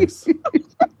 Nice.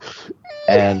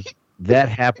 And that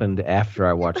happened after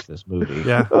I watched this movie.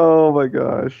 Yeah. Oh my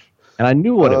gosh. And I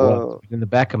knew what it was. In the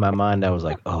back of my mind, I was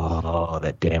like, "Oh,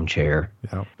 that damn chair."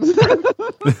 Yeah.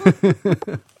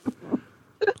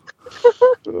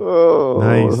 Oh,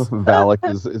 nice. Valak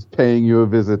is paying you a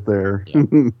visit there.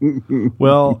 Yeah.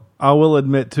 Well, I will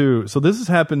admit too. So this has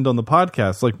happened on the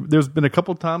podcast. Like, there's been a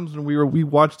couple times when we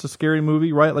watched a scary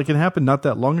movie, right? Like, it happened not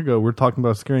that long ago. We're talking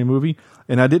about a scary movie,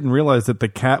 and I didn't realize that the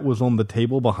cat was on the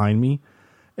table behind me.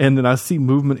 And then I see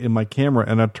movement in my camera,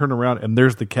 and I turn around, and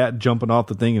there's the cat jumping off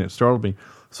the thing, and it startled me.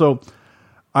 So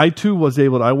I too was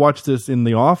able to. I watched this in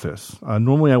the office.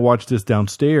 Normally I watch this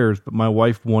downstairs, but my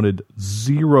wife wanted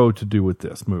zero to do with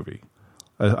this movie.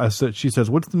 I said, she says,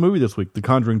 "What's the movie this week?" The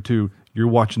Conjuring 2. You're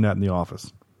watching that in the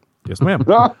office. Yes, ma'am.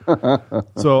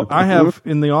 So I have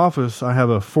in the office, I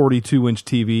have a 42-inch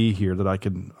TV here that I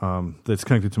can that's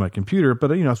connected to my computer.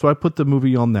 But so I put the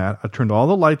movie on that. I turned all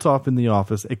the lights off in the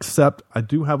office, except I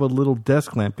do have a little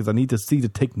desk lamp because I need to see to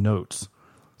take notes.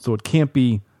 So it can't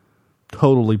be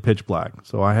totally pitch black.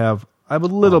 So I have a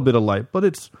little bit of light,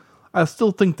 but I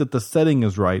still think that the setting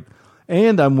is right.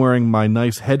 And I'm wearing my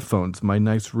nice headphones, my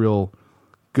nice real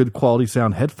good quality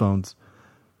sound headphones.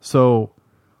 So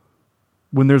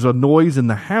when there's a noise in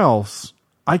the house,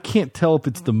 I can't tell if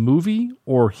it's the movie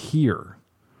or here.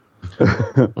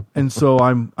 And so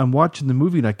I'm watching the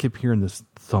movie and I kept hearing this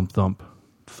thump thump,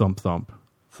 thump thump,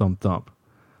 thump thump.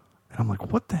 And I'm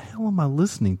like, what the hell am I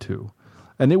listening to?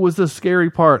 And it was the scary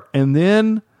part. And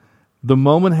then the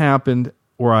moment happened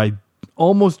where I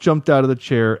almost jumped out of the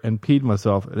chair and peed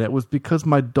myself. And it was because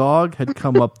my dog had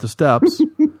come up the steps.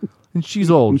 And she's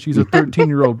old. She's a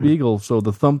 13-year-old beagle. So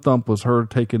the thump thump was her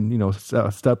taking,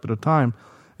 a step at a time.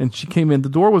 And she came in. The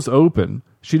door was open.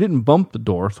 She didn't bump the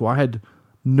door. So I had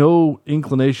no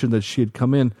inclination that she had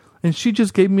come in. And she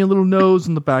just gave me a little nose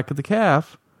in the back of the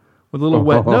calf with a little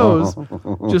wet nose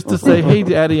just to say, hey,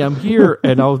 Daddy, I'm here.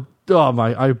 And I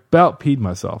about peed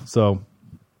myself. So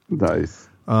nice.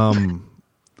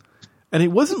 And it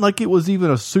wasn't like it was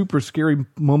even a super scary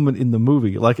moment in the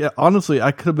movie. Like, honestly,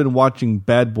 I could have been watching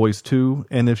Bad Boys 2,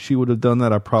 and if she would have done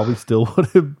that, I probably still would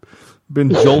have been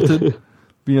jolted.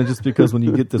 Just because when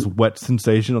you get this wet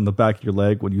sensation on the back of your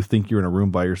leg when you think you're in a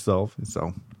room by yourself.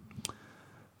 So,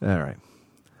 all right.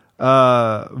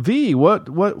 V, what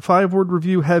 5-word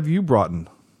review have you brought in?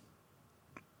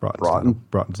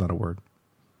 Broughton's not a word.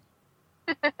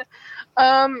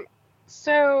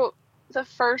 So the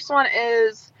first one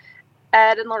is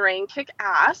Ed and Lorraine kick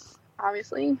ass.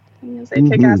 Obviously, I'm gonna say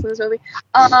kick ass in this movie.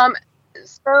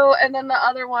 So and then the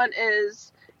other one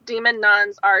is demon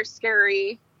nuns are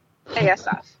scary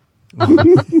ASF.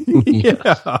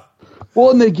 Yeah.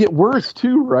 Well, and they get worse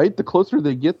too, right? The closer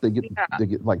they get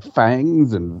like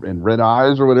fangs and red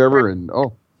eyes or whatever, and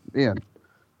oh man,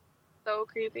 so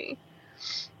creepy.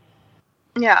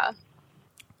 Yeah.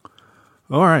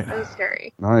 All right. It was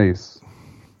scary. Nice.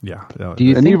 Yeah.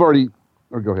 You've already.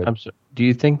 Or go ahead. I'm sorry. Do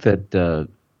you think that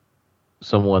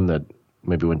someone that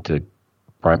maybe went to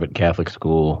private Catholic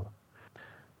school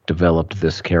developed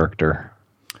this character?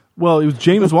 Well, it was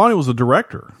James Wan who was the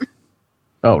director.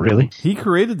 Oh, really? He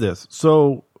created this.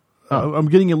 So I'm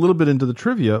getting a little bit into the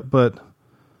trivia, but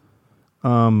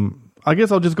I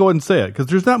guess I'll just go ahead and say it because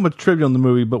there's not much trivia on the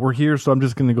movie, but we're here, so I'm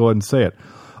just going to go ahead and say it.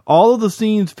 All of the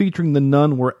scenes featuring the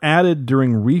nun were added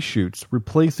during reshoots,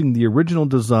 replacing the original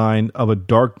design of a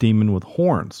dark demon with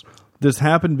horns. This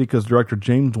happened because director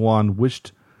James Wan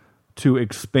wished to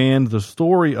expand the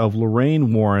story of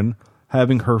Lorraine Warren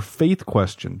having her faith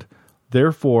questioned.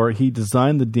 Therefore, he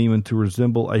designed the demon to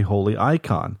resemble a holy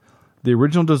icon. The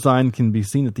original design can be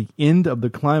seen at the end of the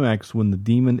climax when the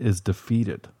demon is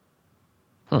defeated.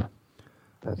 Huh.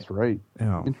 That's right.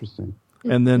 Yeah. Interesting.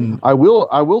 And then I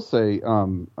will say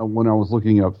when I was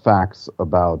looking up facts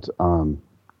about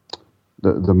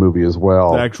the movie as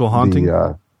well, the actual haunting.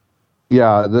 The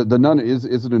nun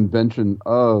is an invention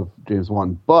of James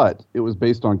Wan, but it was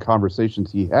based on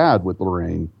conversations he had with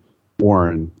Lorraine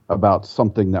Warren about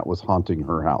something that was haunting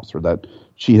her house or that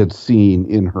she had seen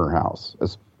in her house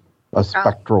as a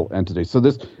spectral entity. So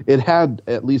it had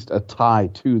at least a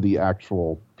tie to the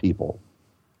actual people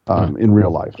in real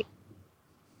life.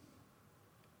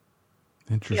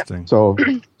 Interesting. So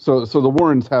the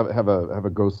Warrens have a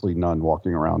ghostly nun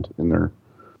walking around in their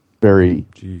very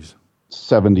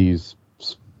 70s,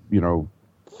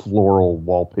 floral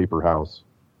wallpaper house.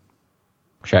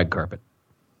 Shag carpet.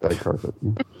 Shag carpet.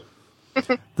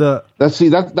 Yeah.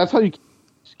 That's how you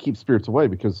keep spirits away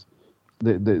because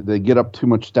they get up too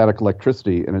much static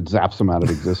electricity and it zaps them out of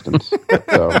existence.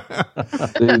 So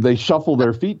they shuffle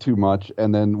their feet too much,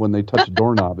 and then when they touch a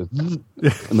doorknob, and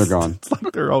they're gone.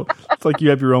 It's like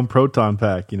you have your own proton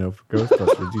pack, for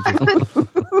Ghostbusters. You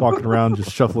just walking around,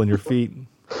 just shuffling your feet.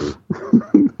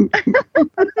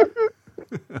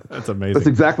 That's amazing. That's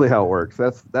exactly how it works.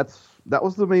 That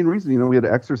was the main reason. We had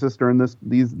an exorcist during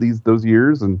those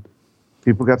years, and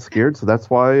people got scared. So that's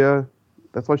why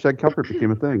shag carpet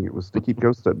became a thing. It was to keep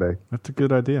ghosts at bay. That's a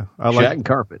good idea. Shag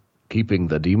carpet, keeping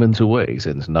the demons away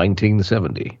since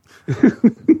 1970.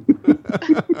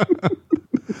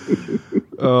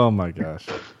 Oh my gosh.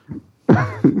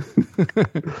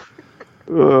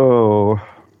 Oh.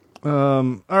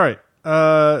 All right.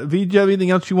 V, do you have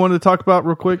anything else you wanted to talk about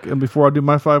real quick? And before I do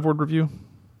my 5-word review?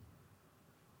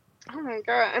 Oh my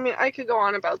God. I mean, I could go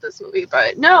on about this movie,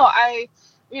 but no, I've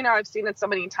seen it so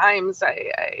many times.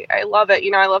 I love it.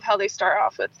 I love how they start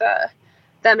off with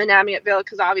them in Amityville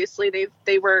because obviously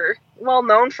they were well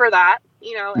known for that,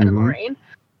 Ed and Lorraine.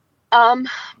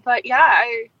 But yeah,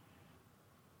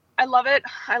 I love it.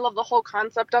 I love the whole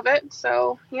concept of it.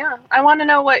 So yeah, I want to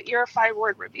know what your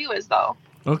 5-word review is though.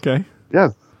 Okay.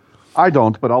 Yes. I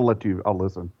don't, but I'll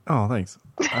listen. Oh, thanks.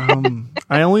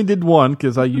 I only did one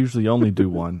because I usually only do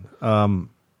one.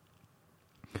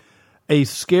 A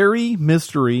scary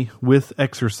mystery with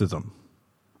exorcism.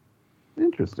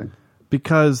 Interesting.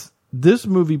 Because this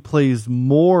movie plays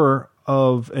more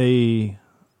of a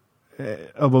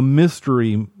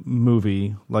mystery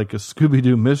movie, like a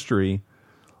Scooby-Doo mystery,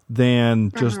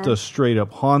 than just a straight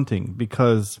up haunting.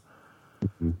 Because,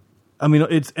 I mean,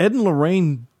 it's Ed and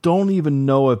Lorraine don't even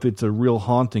know if it's a real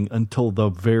haunting until the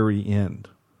very end.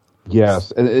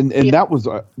 Yes, and that was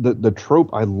the trope.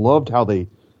 I loved how they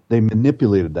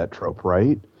manipulated that trope,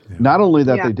 right? Yeah. Not only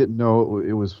that they didn't know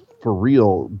it was for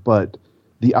real, but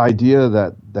the idea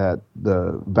that the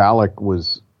Valak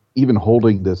was even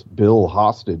holding this Bill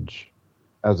hostage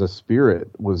as a spirit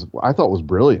I thought was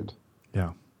brilliant.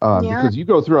 Yeah. Because you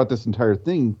go throughout this entire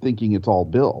thing thinking it's all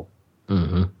Bill.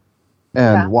 Mm-hmm.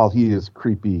 And while he is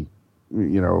creepy,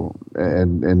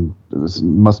 and this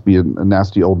must be a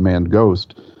nasty old man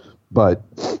ghost, but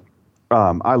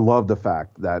I love the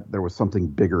fact that there was something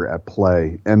bigger at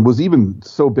play, and was even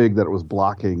so big that it was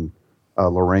blocking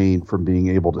Lorraine from being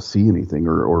able to see anything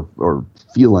or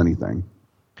feel anything.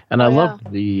 And I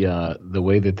loved the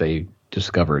way that they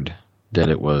discovered that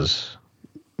it was,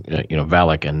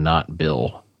 Valak and not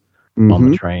Bill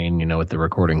on the train, with the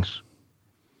recordings.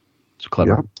 It's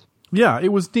clever. Yeah,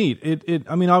 it was neat.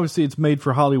 I mean, obviously it's made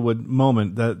for Hollywood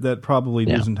moment. That probably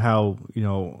isn't how,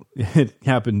 it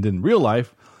happened in real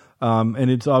life.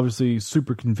 And it's obviously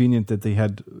super convenient that they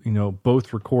had,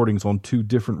 both recordings on two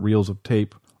different reels of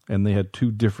tape, and they had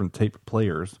two different tape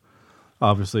players.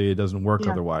 Obviously it doesn't work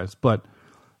otherwise, but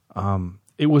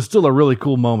it was still a really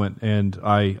cool moment. And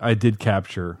I did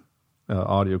capture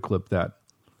audio clip that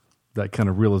kind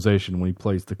of realization when he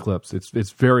plays the clips.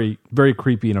 It's very, very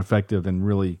creepy and effective, and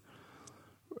really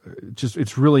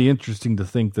it's really interesting to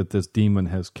think that this demon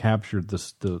has captured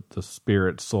the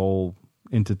spirit soul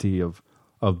entity of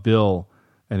Bill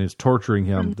and is torturing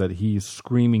him, that he's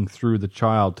screaming through the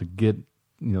child to get,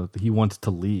 he wants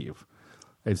to leave.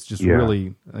 It's just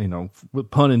really,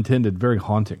 pun intended, very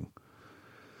haunting.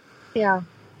 Yeah.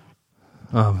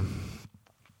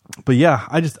 But yeah,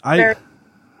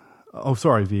 oh,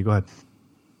 sorry, V, go ahead.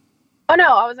 Oh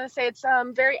no, I was going to say it's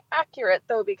very accurate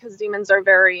though, because demons are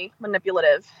very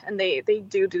manipulative, and they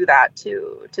do that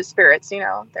to spirits.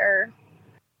 They're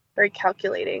very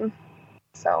calculating.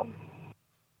 So,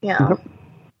 yeah.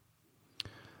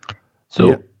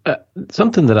 So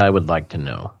something that I would like to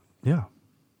know. Yeah.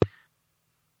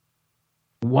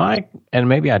 Why? And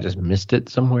maybe I just missed it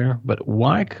somewhere. But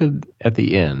why could at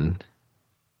the end,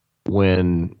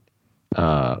 when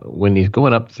he's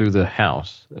going up through the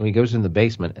house, when he goes in the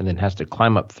basement and then has to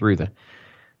climb up through the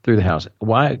house,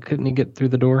 why couldn't he get through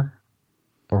the door?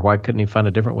 Or why couldn't he find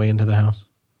a different way into the house?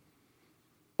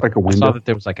 Like a window? I saw that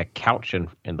there was like a couch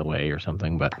in the way or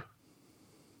something, but...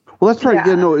 Well, that's right.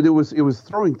 Yeah, no, it was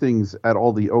throwing things at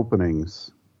all the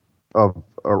openings of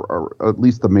or at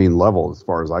least the main level, as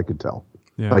far as I could tell.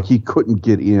 Yeah. Like he couldn't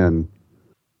get in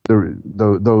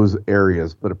those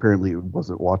areas, but apparently it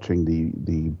wasn't watching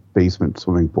the basement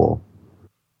swimming pool.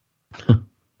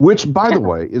 Which, by the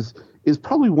way, is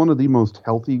probably one of the most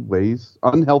unhealthy ways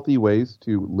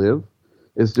to live,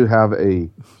 is to have a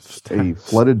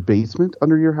flooded basement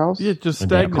under your house. Yeah, just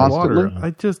stagnant water.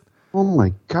 Oh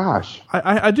my gosh!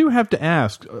 I do have to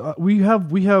ask. We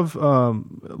have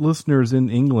listeners in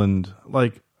England.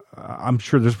 Like, I'm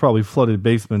sure there's probably flooded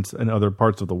basements in other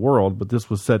parts of the world, but this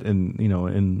was set in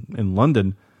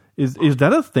London. Is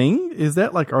that a thing? Is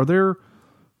that like, are there?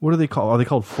 What are they called? Are they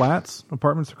called flats?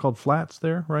 Apartments are called flats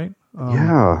there, right?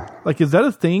 Yeah. Like, is that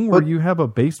a thing where you have a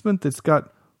basement that's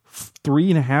got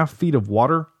 3.5 feet of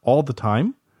water all the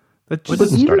time? But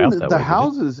even the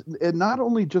houses, and not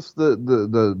only just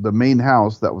the main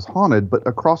house that was haunted, but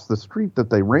across the street that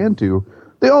they ran to,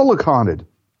 they all look haunted.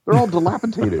 They're all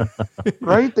dilapidated,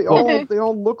 right? They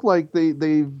all look like they've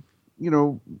been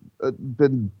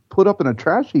put up in a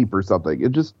trash heap or something.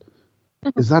 It just,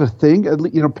 is that a thing?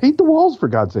 Paint the walls, for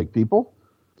God's sake, people.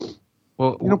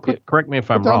 Well, correct me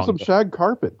if I'm wrong. Put down some shag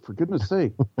carpet, for goodness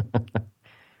sake.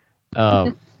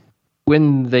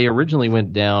 When they originally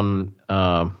went down.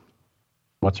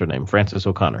 What's her name? Frances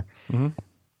O'Connor.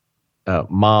 Mm-hmm.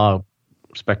 Ma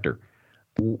Spector.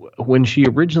 When she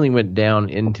originally went down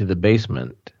into the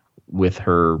basement with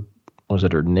her, was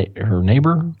it her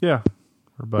neighbor? Yeah.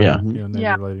 Her buddy. Yeah.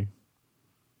 Neighbor lady.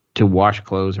 To wash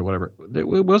clothes or whatever. It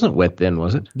wasn't wet then,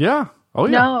 was it? Yeah. Oh,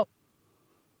 yeah. No.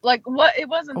 Like, what? It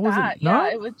wasn't that.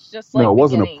 It was just like. No, it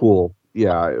wasn't a pool.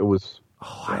 Yeah, it was.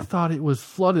 Oh, I thought it was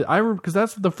flooded. I remember, because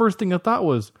that's the first thing I thought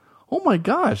was, oh my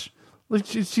gosh. Like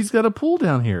she's got a pool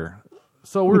down here.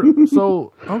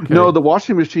 Okay. No, the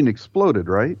washing machine exploded,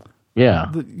 right?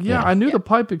 Yeah. I knew the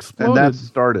pipe exploded. And that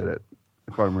started it,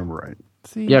 if I remember right.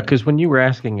 See, Yeah, because when you were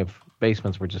asking if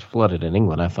basements were just flooded in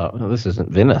England, I thought, well, this isn't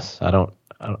Venice. I don't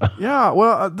yeah.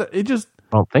 Well, it just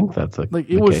think that's the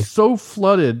it was case. so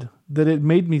flooded that it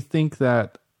made me think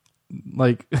that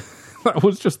like that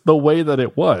was just the way that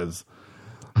it was,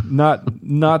 not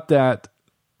that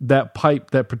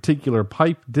particular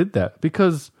pipe did that,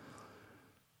 because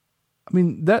I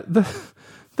mean that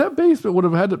basement would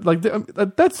have had to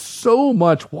that's so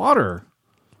much water.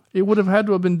 It would have had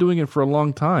to have been doing it for a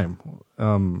long time.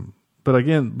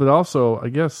 But also, I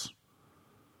guess,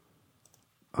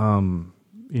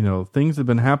 things have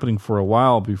been happening for a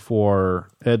while before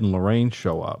Ed and Lorraine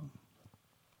show up.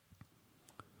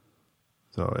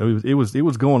 So it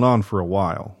was going on for a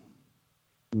while.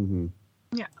 Mm-hmm.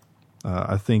 Yeah.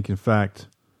 I think, in fact,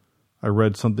 I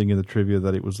read something in the trivia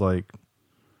that it was like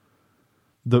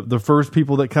the first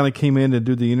people that kind of came in to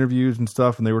do the interviews and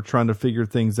stuff, and they were trying to figure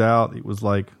things out. It was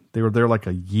like they were there like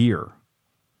a year.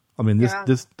 I mean, this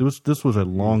was a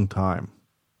long time.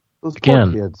 Those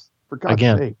poor kids, for God's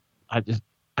sake. I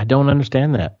don't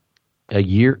understand that. A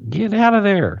year? Get out of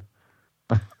there.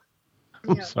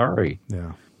 I'm sorry.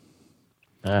 Yeah.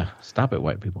 Stop it,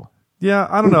 white people. Yeah,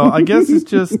 I don't know. I guess it's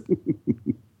just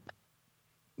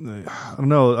I don't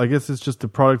know. I guess it's just a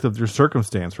product of your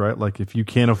circumstance, right? Like if you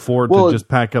can't afford to just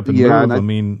pack up and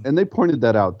move, and they pointed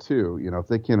that out too. If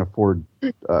they can't afford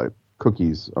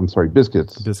biscuits.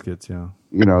 Biscuits, yeah.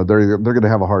 They're going to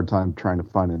have a hard time trying to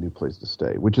find a new place to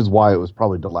stay, which is why it was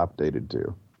probably dilapidated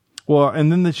too. Well,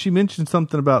 and then she mentioned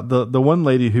something about the one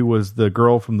lady who was the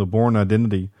girl from the Bourne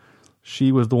Identity.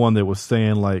 She was the one that was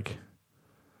saying like,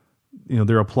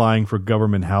 they're applying for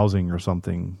government housing or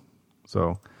something.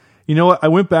 So, you know what? I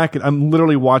went back and I'm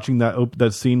literally watching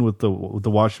that scene with the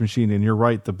washing machine, and you're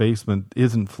right, the basement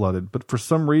isn't flooded, but for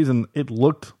some reason it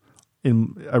looked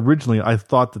originally I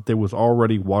thought that there was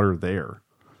already water there.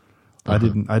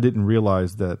 Uh-huh. I didn't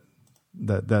realize that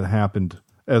happened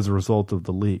as a result of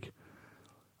the leak.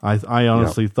 I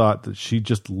honestly thought that she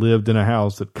just lived in a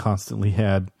house that constantly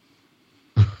had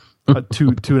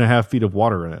 2.5 feet of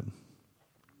water in it.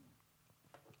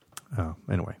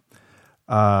 Anyway.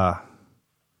 Yeah.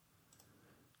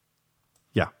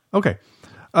 Okay.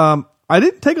 I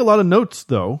didn't take a lot of notes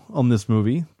though on this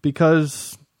movie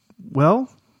because, well,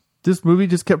 this movie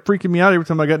just kept freaking me out every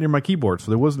time I got near my keyboard.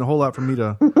 So there wasn't a whole lot for me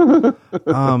to,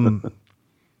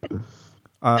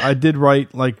 I did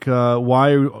write like,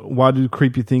 why do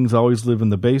creepy things always live in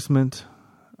the basement?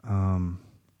 I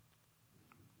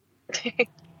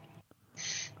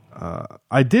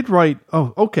did write,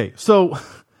 okay. So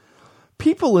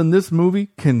people in this movie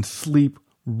can sleep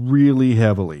really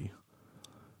heavily.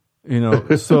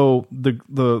 So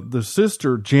the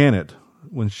sister Janet,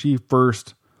 when she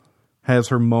first has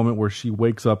her moment where she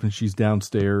wakes up and she's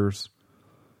downstairs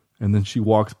and then she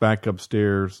walks back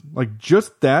upstairs, like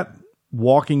just that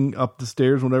walking up the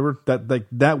stairs, whatever,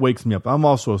 that wakes me up. I'm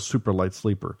also a super light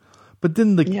sleeper. But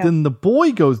then then the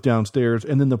boy goes downstairs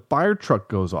and then the fire truck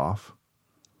goes off.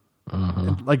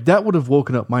 And, like that would have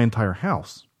woken up my entire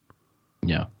house.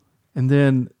 Yeah. And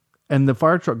the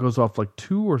fire truck goes off like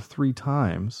 2 or 3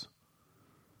 times.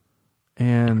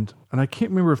 And I can't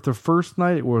remember if the first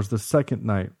night or was the second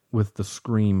night with the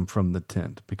scream from the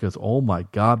tent, because oh my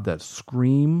God, that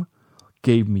scream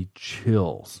gave me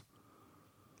chills.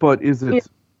 But is it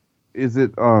I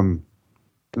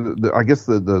guess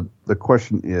the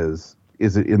question is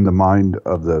it in the mind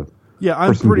of the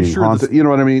I'm pretty sure haunted? You know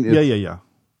what I mean? Yeah.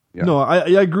 No,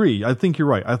 I agree. I think you're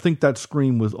right. I think that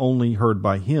scream was only heard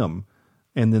by him,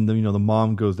 and then the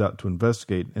mom goes out to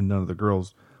investigate, and none of the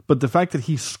girls. But the fact that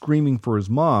he's screaming for his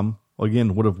mom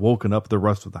again would have woken up the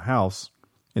rest of the house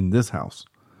in this house.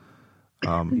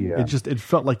 It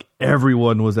felt like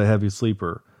everyone was a heavy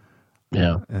sleeper.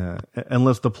 Yeah.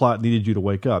 Unless the plot needed you to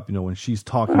wake up, when she's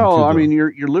talking. Well, I mean,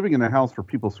 you're living in a house where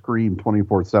people scream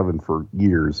 24/7 for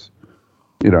years.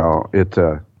 You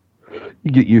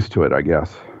get used to it, I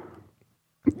guess.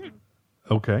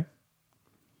 Okay.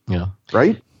 Yeah.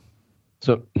 Right.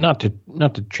 So not to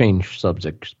change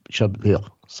subjects.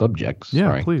 Yeah,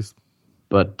 sorry. Please.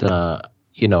 But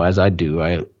as I do,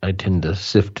 I tend to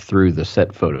sift through the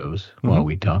set photos while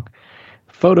we talk.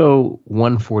 Photo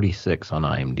 146 on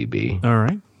IMDb. All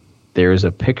right. There is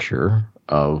a picture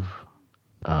of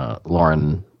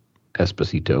Lauren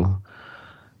Esposito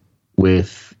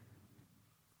with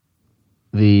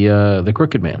the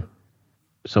Crooked Man,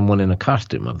 someone in a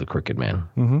costume of the Crooked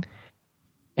Man,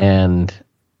 and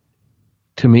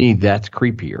to me that's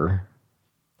creepier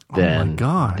than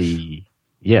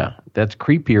Yeah, that's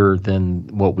creepier than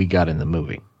what we got in the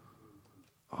movie.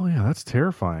 Oh yeah, that's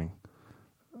terrifying.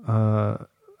 I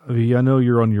know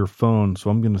you're on your phone, so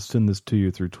I'm going to send this to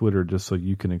you through Twitter just so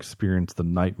you can experience the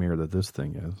nightmare that this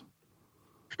thing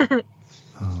is.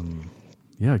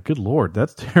 Yeah, good Lord,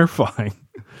 that's terrifying.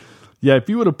 Yeah, if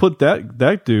you would have put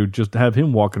that dude, just have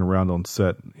him walking around on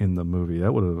set in the movie,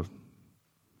 that would have...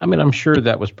 I mean, I'm sure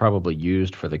that was probably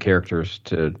used for the characters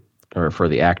or for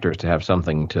the actors to have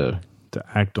something to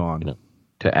act on.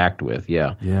 To act with,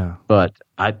 yeah. Yeah. But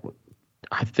I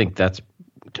think that's,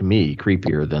 to me,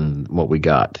 creepier than what we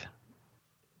got.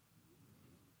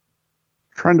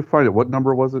 Trying to find it. What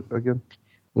number was it again?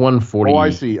 140. Oh,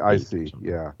 I see.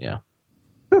 Yeah. Yeah.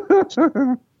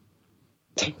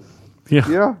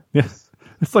 Yeah.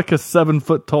 It's like a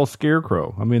 7-foot tall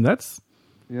scarecrow. I mean, that's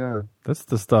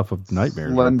the stuff of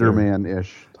nightmares.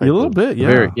 Slenderman-ish. A little bit, yeah.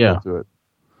 Very, yeah. To it.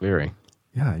 Very.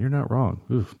 Yeah, you're not wrong.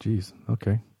 Oof, geez.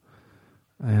 Okay.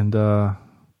 And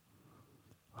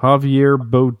Javier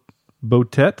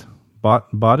Botet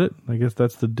bought it. I guess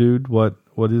that's the dude. What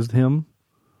is him?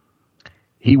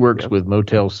 He works with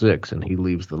Motel 6 and he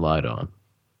leaves the light on.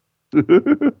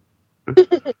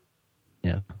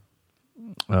 Yeah.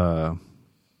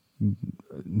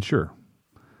 Sure.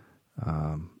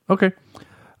 Okay.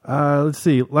 Let's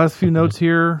see. Last few notes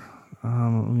here.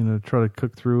 I'm going to try to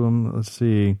cook through them. Let's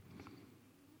see.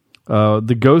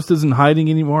 The ghost isn't hiding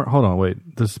anymore. Hold on,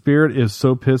 wait. The spirit is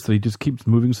so pissed that he just keeps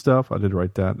moving stuff. I did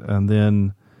write that. And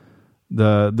then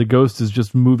the ghost is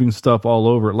just moving stuff all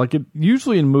over. Like it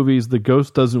usually in movies, the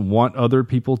ghost doesn't want other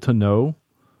people to know.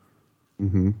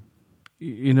 Mm-hmm.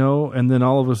 You know, and then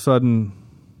all of a sudden,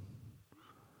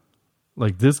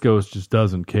 like this ghost just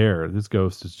doesn't care. This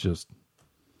ghost is just,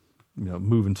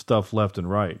 moving stuff left and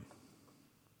right.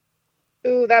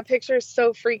 Ooh, that picture is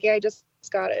so freaky. I just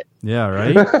got it. Yeah,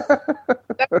 right?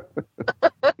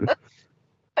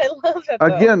 I love it, though.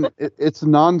 Again, it's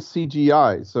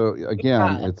non-CGI. So,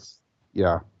 again, it's,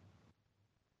 yeah.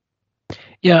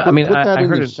 Yeah, I mean, put that I in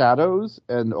heard the shadows,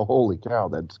 and holy cow,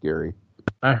 that's scary.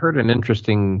 I heard an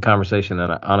interesting conversation,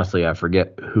 and honestly, I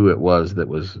forget who it was that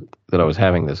I was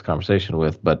having this conversation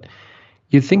with, but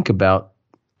you think about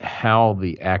how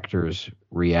the actors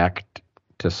react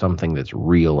to something that's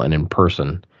real and in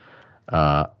person.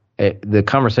 The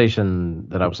conversation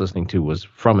that I was listening to was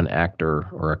from an actor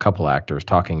or a couple actors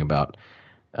talking about,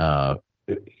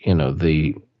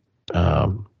 the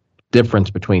difference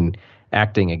between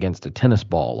acting against a tennis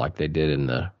ball like they did in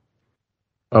the...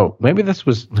 Oh, maybe this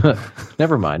was...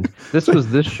 Never mind. This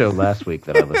was this show last week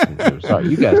that I listened to. Sorry,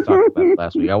 you guys talked about it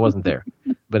last week. I wasn't there.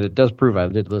 But it does prove I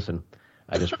did listen.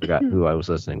 I just forgot who I was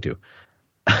listening to.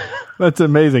 That's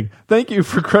amazing. Thank you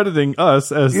for crediting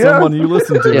us as someone you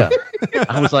listened to. Yeah.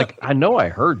 I was like, I know I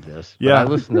heard this. But Yeah. I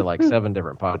listened to like 7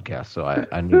 different podcasts, so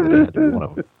I knew that it had to be one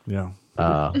of them. Yeah.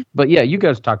 But yeah, you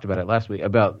guys talked about it last week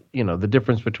about, the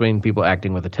difference between people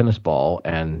acting with a tennis ball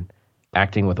and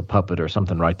acting with a puppet or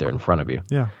something right there in front of you.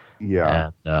 Yeah.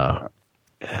 Yeah. And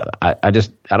I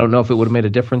don't know if it would have made a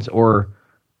difference or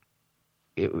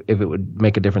if it would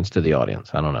make a difference to the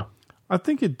audience. I don't know. I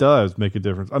think it does make a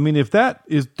difference. I mean, if that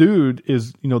dude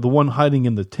is, the one hiding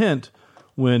in the tent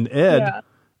when Ed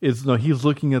is, he's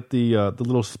looking at the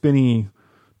little spinny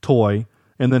toy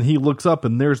and then he looks up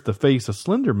and there's the face of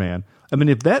Slender Man. I mean,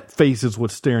 if that face is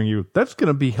what's staring you, that's going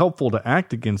to be helpful to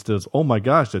act against as, oh my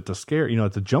gosh, it's a scare,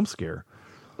 it's a jump scare.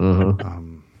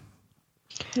 Mm-hmm.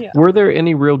 Were there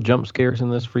any real jump scares in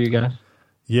this for you guys?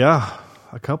 Yeah,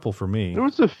 a couple for me. There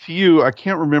was a few. I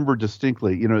can't remember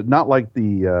distinctly. Not like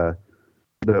the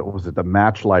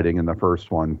match lighting in the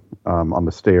first one on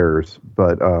the stairs,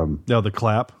 but the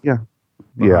clap. Yeah,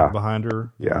 behind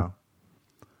her. Yeah.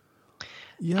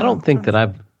 I don't think that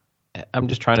I'm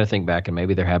just trying to think back, and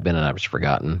maybe there have been, and I've just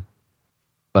forgotten.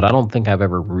 But I don't think I've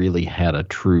ever really had a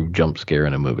true jump scare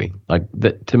in a movie. Like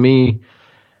that, to me,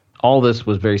 all this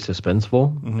was very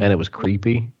suspenseful and it was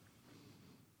creepy,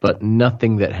 but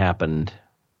nothing that happened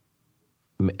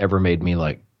ever made me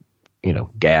like,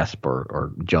 gasp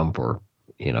or jump or,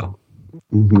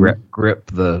 grip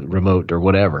the remote or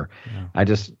whatever. Yeah. I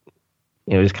just,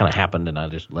 it just kind of happened and I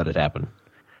just let it happen.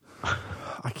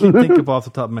 I can't think of off the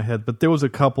top of my head, but there was a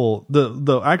couple.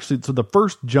 The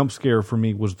first jump scare for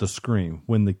me was the scream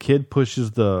when the kid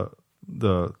pushes the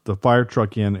fire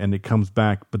truck in and it comes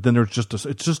back, but then it's just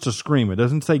a scream. It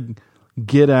doesn't say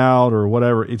get out or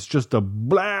whatever. It's just a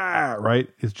blah, right?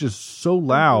 It's just so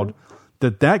loud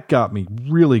that got me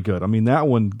really good. I mean, that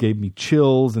one gave me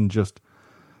chills and just,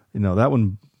 that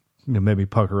one made me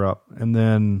pucker up. And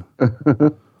then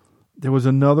there was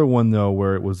another one though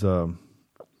where it was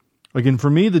again, for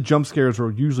me, the jump scares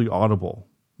were usually audible.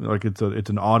 like it's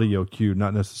an audio cue,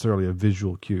 not necessarily a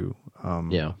visual cue.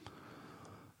 Yeah.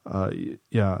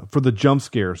 Yeah, for the jump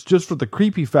scares, just for the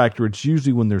creepy factor, it's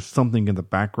usually when there's something in the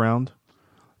background.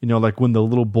 You know, like when the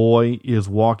little boy is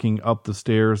walking up the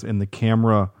stairs and the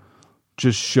camera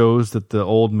just shows that the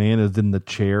old man is in the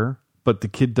chair, but the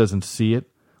kid doesn't see it.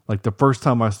 Like the first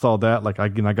time I saw that, like I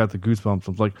got the goosebumps.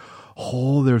 I was like,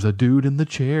 oh, there's a dude in the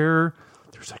chair.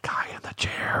 There's a guy in the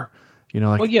chair. You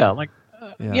know, like, Well, yeah, like,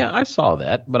 yeah, I saw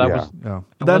that, but I was. yeah.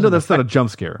 I know that's not a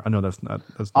jump scare. I know that's not.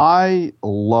 I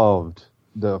loved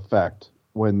the effect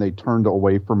when they turned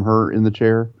away from her in the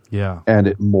chair. Yeah. And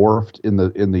it morphed in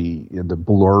the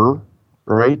blur,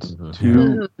 right?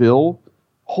 To Bill.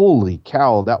 Holy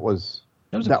cow, that was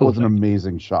a that cool was an thing.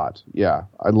 amazing shot. Yeah,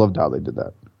 I loved how they did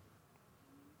that.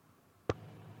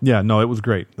 Yeah, no, it was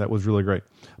great. That was really great.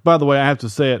 By the way, I have to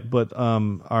say it, but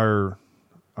our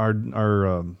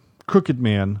Crooked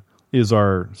Man is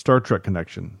our Star Trek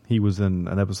connection. He was in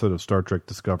an episode of Star Trek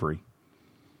Discovery.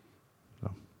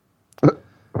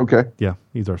 Okay. Yeah,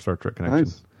 he's our Star Trek connection.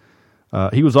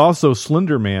 Nice. He was also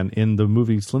Slender Man in the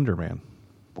movie Slender Man.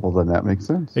 Well, then that makes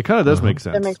sense. It kind of does make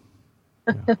sense. That makes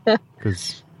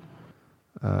Because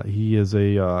he is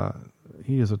a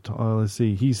let's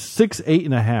see, he's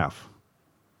 6'8.5".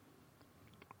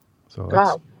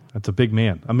 So that's a big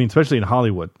man. I mean, especially in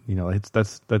Hollywood, you know,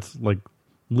 that's like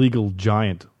legal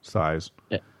giant size.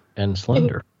 Yeah. And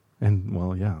slender. And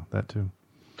well, yeah, that too.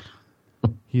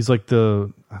 He's like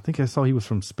I think I saw he was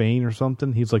from Spain or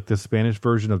something. He's like the Spanish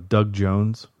version of Doug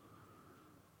Jones.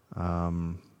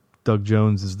 Doug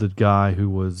Jones is the guy who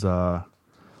was,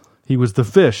 he was the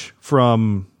fish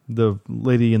from the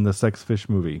Lady in the Sex Fish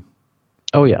movie.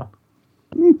 Oh, yeah.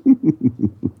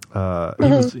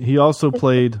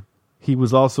 He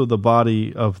was also the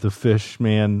body of the fish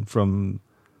man from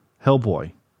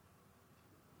Hellboy.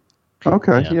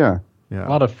 Okay, yeah. Yeah. A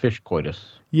lot of fish coitus.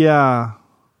 Yeah.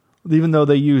 Even though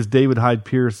they used David Hyde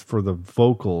Pierce for the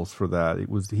vocals for that, he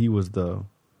was the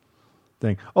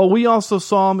thing. Oh, we also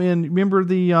saw him in, remember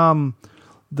the End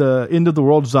of the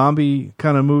World zombie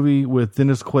kind of movie with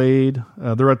Dennis Quaid?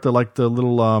 They're at the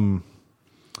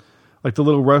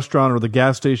little restaurant or the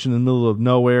gas station in the middle of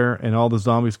nowhere, and all the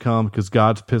zombies come because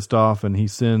God's pissed off and he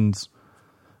sends.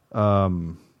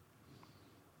 Was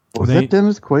that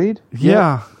Dennis Quaid?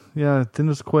 Yeah,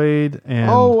 Dennis Quaid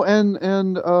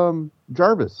and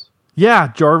Jarvis.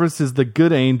 Yeah, Jarvis is the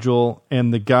good angel,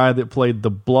 and the guy that played the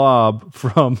Blob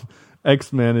from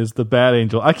X-Men is the bad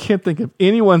angel. I can't think of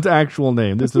anyone's actual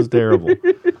name. This is terrible.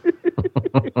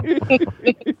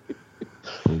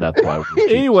 That's why.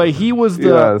 Anyway, he was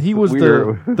the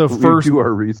first. We do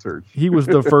our research. He was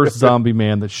the first zombie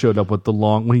man that showed up with the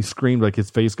long. When he screamed, like his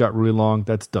face got really long.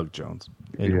 That's Doug Jones.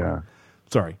 Anyway, Yeah.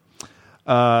 Sorry.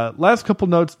 Last couple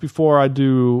notes before I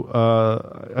do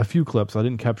a few clips. I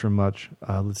didn't capture much.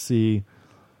 Let's see.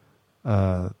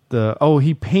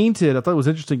 He painted. I thought it was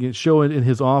interesting. It showed in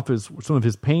his office some of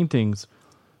his paintings.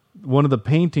 One of the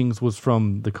paintings was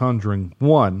from The Conjuring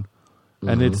 1,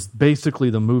 and it's basically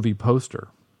the movie poster.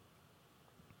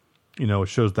 You know, it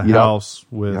shows the house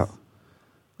with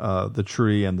the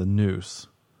tree and the noose.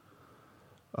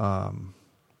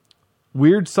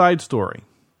 Weird side story.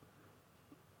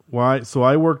 Why? So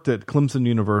I worked at Clemson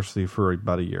University for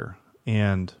about a year,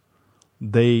 and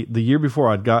the year before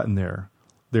I'd gotten there,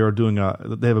 they were doing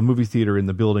they have a movie theater in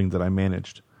the building that I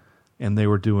managed, and they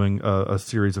were doing a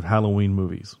series of Halloween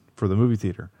movies for the movie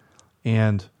theater,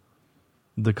 and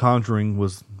The Conjuring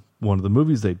was one of the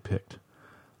movies they'd picked,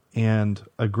 and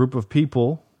a group of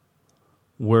people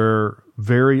were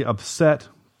very upset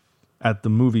at the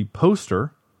movie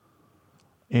poster,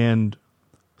 and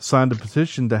signed a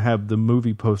petition to have the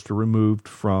movie poster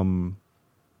removed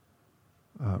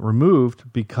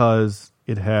because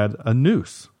it had a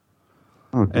noose.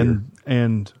 Oh, dear.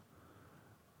 And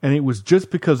it was just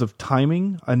because of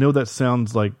timing. I know that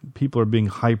sounds like people are being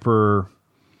hyper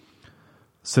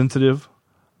sensitive,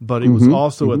 but it was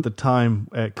also at the time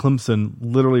at Clemson,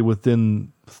 literally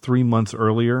within 3 months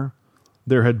earlier,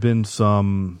 there had been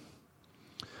some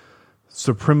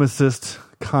supremacist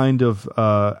kind of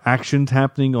actions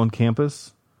happening on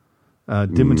campus,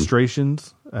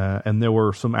 demonstrations, and there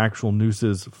were some actual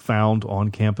nooses found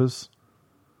on campus.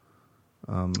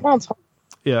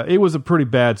 Yeah, it was a pretty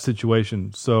bad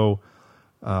situation. So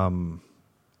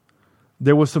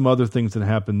there was some other things that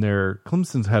happened there.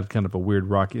 Clemson's had kind of a weird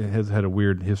has had a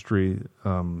weird history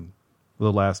the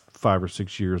last 5 or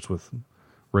 6 years with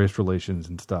race relations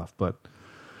and stuff. But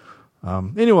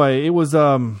anyway, it was...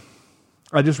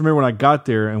 I just remember when I got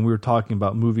there and we were talking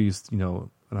about movies, you know,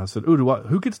 and I said,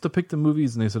 who gets to pick the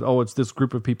movies? And they said, oh, it's this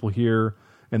group of people here.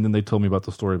 And then they told me about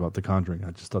the story about The Conjuring.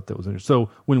 I just thought that was interesting. So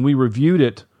when we reviewed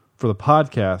it for the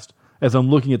podcast, as I'm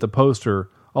looking at the poster,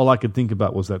 all I could think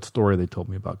about was that story they told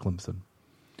me about Clemson.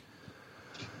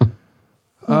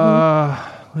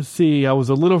 Let's see. I was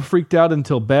a little freaked out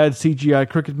until bad CGI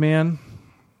Cricket Man.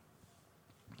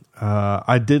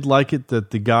 I did like it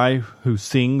that the guy who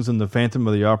sings in the Phantom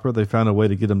of the Opera, they found a way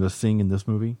to get him to sing in this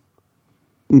movie.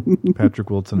 Patrick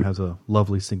Wilson has a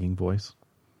lovely singing voice.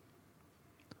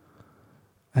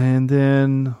 And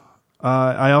then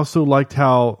I also liked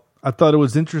how I thought it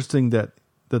was interesting that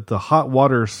the hot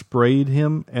water sprayed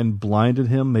him and blinded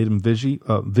him, made him visy.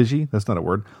 That's not a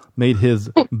word. Made his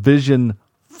vision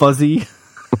fuzzy.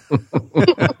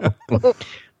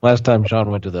 Last time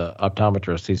Sean went to the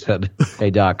optometrist, he said,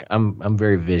 "Hey doc, I'm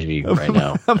very visy right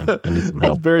now. I need some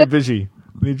help." I'm very visy.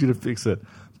 I need you to fix it.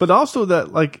 But also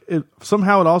that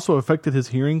somehow it also affected his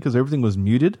hearing because everything was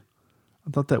muted.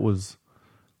 I thought that was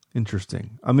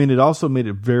interesting. I mean, it also made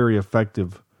it very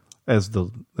effective as the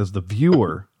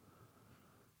viewer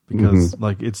because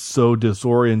it's so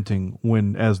disorienting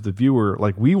when as the viewer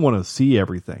we want to see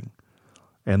everything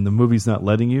and the movie's not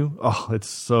letting you. Oh, it's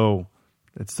so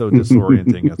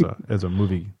disorienting as a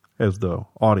movie, as the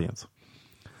audience.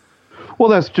 Well,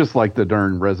 that's just like the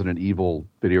darn Resident Evil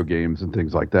video games and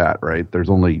things like that, right? There's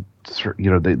only,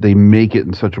 they make it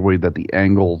in such a way that the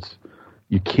angles,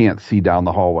 you can't see down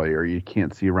the hallway or you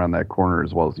can't see around that corner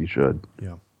as well as you should.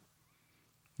 Yeah.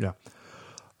 Yeah.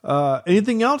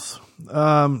 Anything else?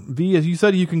 V, as you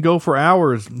said, you can go for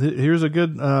hours. Here's a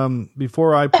good,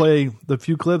 before I play the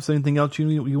few clips, anything else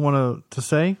you want to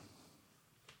say?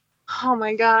 Oh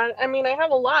my God. I mean, I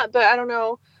have a lot, but I don't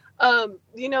know.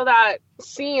 That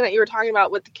scene that you were talking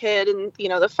about with the kid and,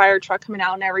 the fire truck coming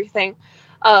out and everything.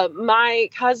 My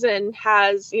cousin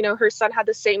has, her son had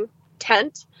the same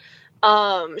tent.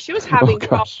 She was having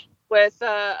problems with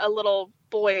a little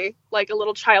boy, like a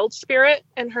little child spirit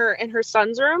in her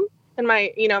son's room, in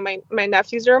my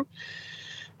nephew's room.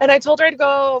 And I told her to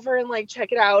go over and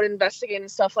check it out, investigate and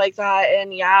stuff like that.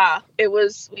 And yeah, it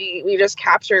was, we just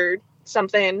captured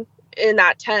something in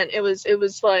that tent. It was oh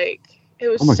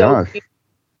my gosh. Creepy.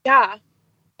 Yeah.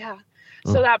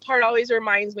 So that part always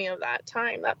reminds me of that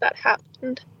time that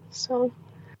happened. So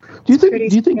do you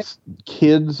think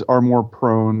kids are more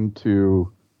prone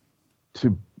to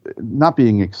not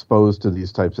being exposed to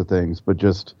these types of things, but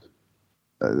just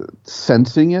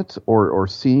sensing it or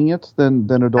seeing it than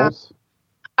adults?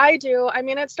 I do. I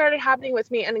mean, it started happening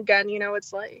with me. And again,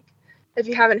 it's if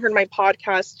you haven't heard my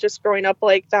podcast, just growing up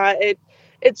like that,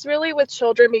 it's really with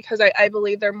children because I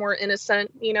believe they're more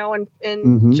innocent,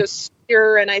 and just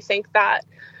pure. And I think that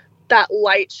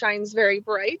light shines very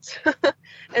bright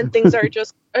and things are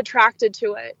just attracted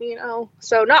to it,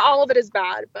 So not all of it is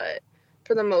bad, but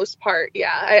for the most part,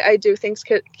 yeah, I do think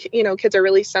kids are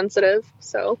really sensitive.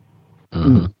 So,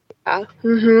 yeah.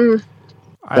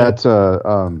 That's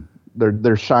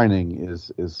their shining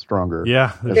is stronger.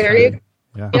 Yeah. Very.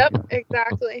 Yeah. Yep.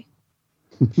 Exactly.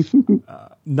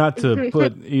 Not to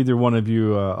put either one of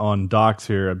you on docs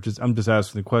here. I'm just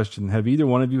asking the question. Have either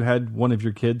one of you had one of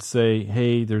your kids say,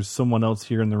 "Hey, there's someone else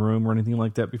here in the room," or anything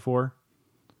like that before?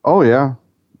 Oh yeah.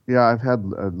 I've had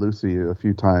Lucy a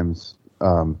few times.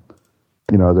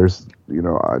 There's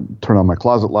I turn on my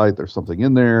closet light. There's something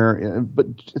in there, but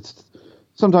it's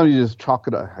sometimes you just chalk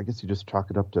it up. I guess you just chalk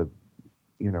it up to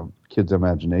kids'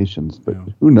 imaginations. But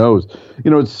who knows?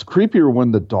 It's creepier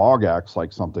when the dog acts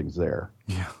like something's there.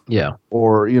 Yeah.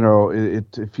 Or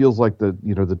it feels like the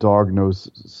dog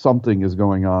knows something is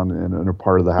going on in a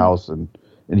part of the house, and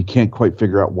you can't quite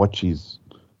figure out what she's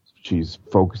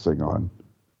focusing on.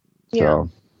 So,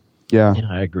 yeah,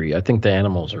 I agree. I think the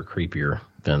animals are creepier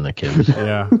than the kids.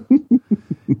 Yeah.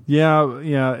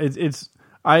 It's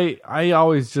I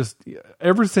always just,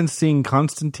 ever since seeing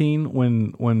Constantine,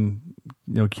 when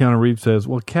Keanu Reeves says,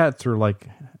 "Well, cats are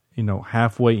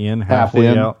halfway in, halfway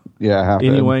out." Yeah, half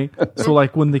anyway, in. So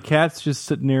when the cat's just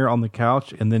sitting there on the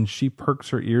couch and then she perks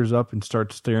her ears up and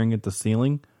starts staring at the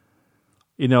ceiling,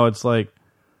 it's like,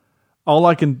 all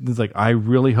I can is I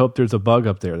really hope there's a bug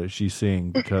up there that she's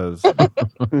seeing because, So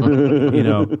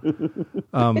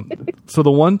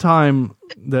the one time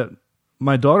that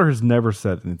my daughter has never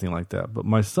said anything like that, but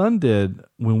my son did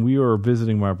when we were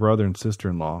visiting my brother and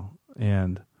sister-in-law,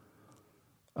 and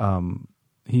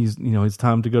he's it's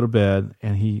time to go to bed,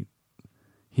 and he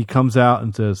comes out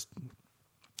and says,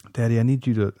 "Daddy, I need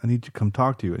you to come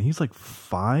talk to you." And he's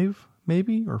 5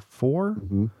 maybe or 4,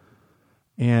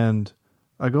 and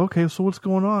I go, "Okay, so what's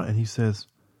going on?" And he says,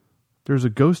 "There's a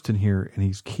ghost in here, and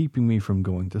he's keeping me from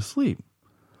going to sleep."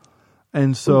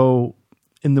 And so,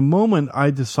 in the moment, I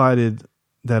decided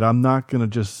that I'm not going to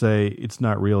just say it's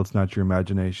not real, it's not your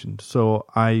imagination. So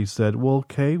I said, well,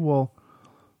 okay, well,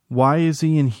 why is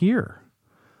he in here?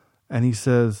 And he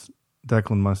says,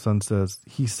 Declan, my son says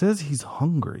he's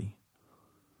hungry.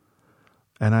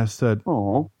 And I said,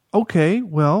 Oh, okay,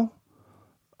 well,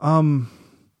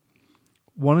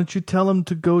 why don't you tell him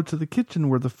to go to the kitchen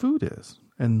where the food is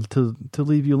and to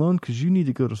leave you alone because you need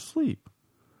to go to sleep.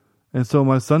 And so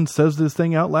my son says this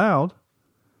thing out loud.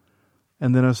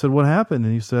 And then I said, what happened?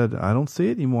 And he said, I don't see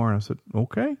it anymore. And I said,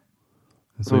 okay.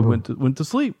 And so he went to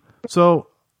sleep. So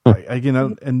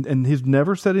and he's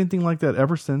never said anything like that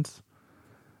ever since.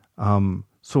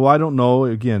 So I don't know,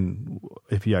 again,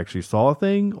 if he actually saw a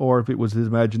thing or if it was his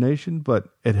imagination, but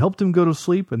it helped him go to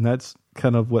sleep, and that's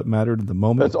kind of what mattered in the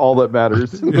moment. that's all that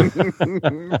matters.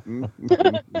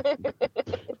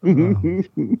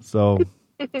 So,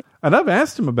 and I've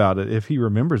asked him about it, if he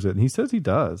remembers it, and he says he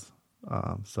does.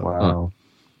 So Wow.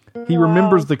 he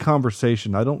remembers the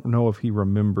conversation. I don't know if he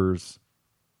remembers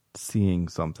seeing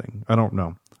something. I don't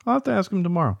know. I'll have to ask him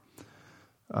tomorrow.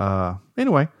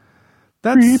 Anyway,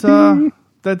 that's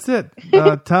it.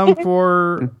 Time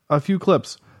for a few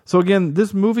clips. So again,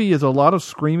 this movie is a lot of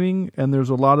screaming, and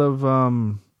there's a lot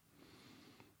of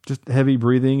just heavy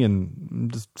breathing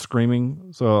and just screaming.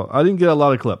 So I didn't get a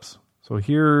lot of clips. So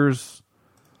here's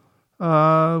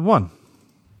one.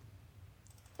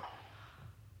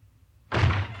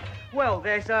 Well,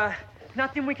 there's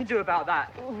nothing we can do about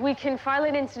that. We can file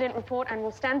an incident report and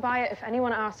we'll stand by it if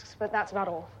anyone asks, but that's about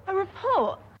all. A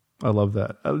report? I love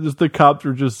that. Just the cops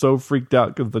are just so freaked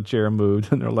out because the chair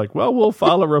moved, and they're like, "Well, we'll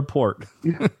file a report."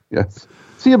 Yes.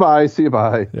 See you bye.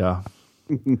 Yeah.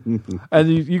 And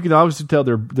you can obviously tell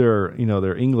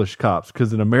they're English cops,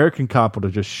 because an American cop would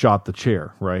have just shot the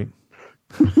chair, right?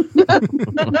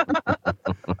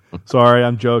 Sorry,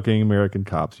 I'm joking. American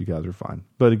cops, you guys are fine.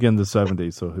 But again, the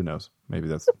 70s, so who knows? Maybe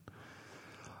that's.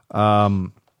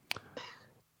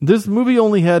 This movie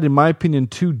only had, in my opinion,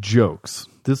 2 jokes.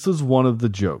 This is one of the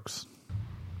jokes.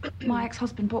 My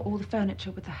ex-husband bought all the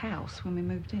furniture with the house when we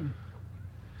moved in.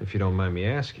 If you don't mind me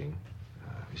asking,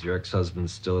 is your ex-husband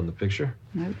still in the picture?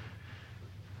 No.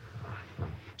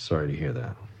 Sorry to hear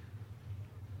that.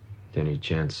 Any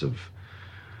chance of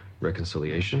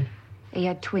reconciliation? He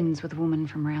had twins with a woman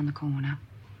from round the corner.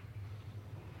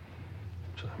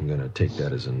 So I'm going to take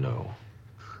that as a no.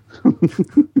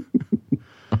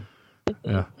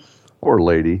 Yeah. Poor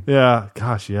lady. Yeah.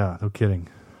 Gosh, yeah. No kidding.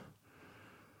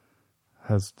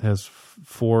 Has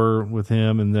 4 with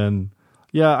him, and then,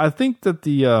 yeah, I think that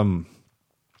the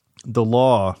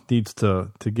law needs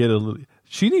to get a little.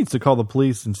 She needs to call the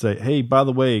police and say, "Hey, by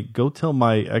the way, go tell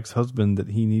my ex-husband that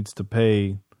he needs to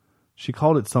pay." She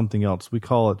called it something else. We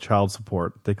call it child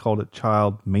support. They called it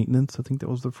child maintenance. I think that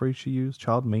was the phrase she used,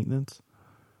 child maintenance,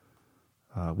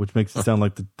 which makes it sound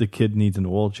like the kid needs an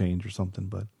oil change or something.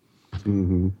 But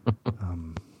all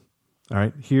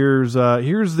right, here's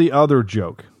the other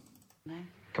joke.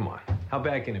 Come on. How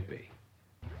bad can it be?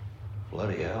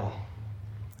 Bloody hell.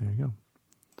 There you go.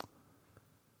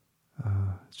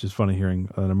 It's just funny hearing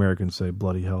an American say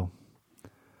bloody hell.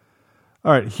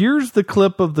 All right, here's the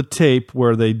clip of the tape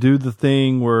where they do the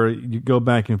thing where you go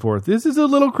back and forth. This is a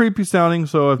little creepy sounding,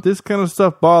 so if this kind of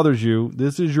stuff bothers you,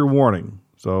 this is your warning.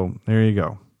 So there you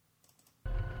go.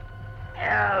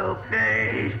 Oh,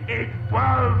 please, it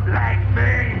won't let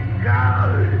me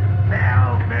go.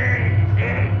 Help me,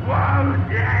 it won't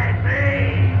let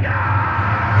me go.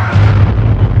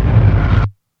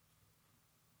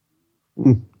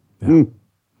 Yeah.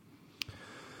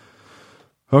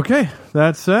 Okay,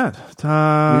 that's it.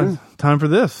 Time for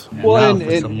this. Well,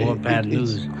 and some more bad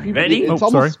news. Ready?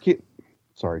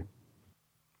 Sorry.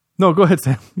 No, go ahead,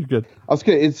 Sam. You're good. I was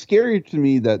kidding. It's scary to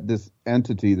me that this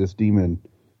entity, this demon,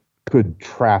 could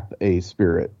trap a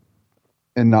spirit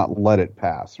and not let it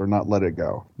pass or not let it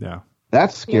go. Yeah.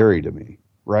 That's scary to me,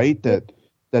 right? That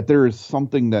there is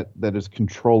something that is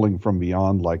controlling from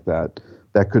beyond like that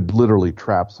could literally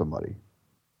trap somebody.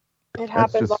 It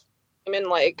happens in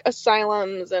like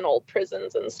asylums and old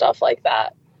prisons and stuff like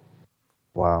that.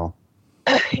 Wow.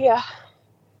 Yeah.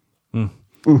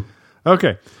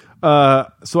 Okay.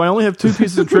 So I only have 2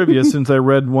 pieces of trivia since I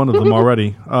read one of them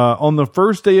already. On the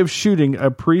first day of shooting, a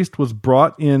priest was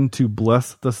brought in to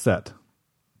bless the set.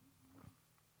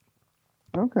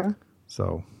 Okay.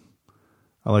 So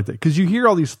I like that. Because you hear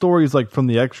all these stories, like from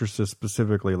The Exorcist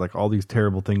specifically, like all these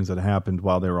terrible things that happened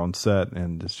while they were on set.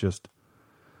 And it's just,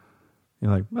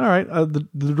 you're like, all right, the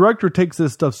director takes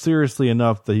this stuff seriously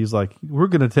enough that he's like, we're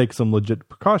going to take some legit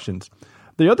precautions.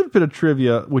 The other bit of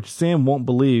trivia, which Sam won't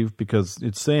believe because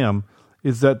it's Sam,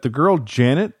 is that the girl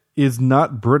Janet is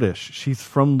not British. She's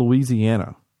from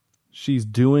Louisiana. She's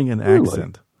doing an Really?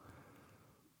 accent.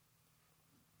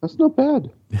 That's not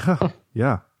bad. Yeah,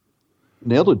 yeah.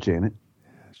 Nailed it, Janet.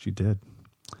 She did.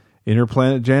 Inner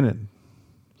Planet Janet.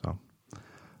 So,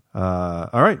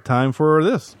 all right, time for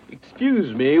this.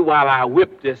 Excuse me while I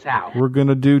whip this out. We're going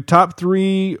to do top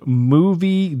 3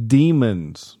 movie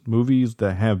demons. Movies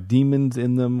that have demons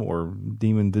in them or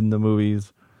demons in the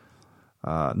movies.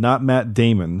 Not Matt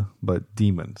Damon, but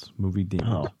demons. Movie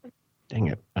demons. Oh, dang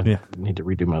it. I Yeah. need to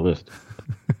redo my list.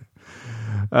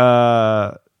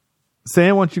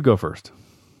 Sam, why don't you go first?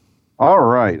 All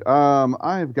right.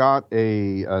 I've got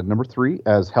a number 3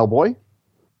 as Hellboy.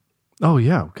 Oh,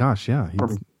 yeah. Gosh, yeah.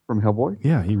 From Hellboy.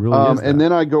 Yeah, he really is. And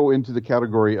then I go into the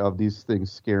category of these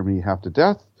things scare me half to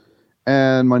death.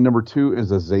 And my number 2 is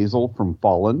Azazel from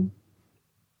Fallen.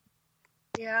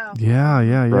 Yeah.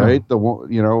 Yeah. Right? The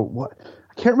one, what?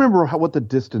 I can't remember what the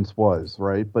distance was,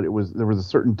 right? But there was a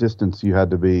certain distance you had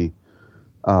to be.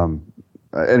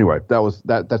 Anyway,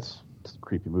 that's a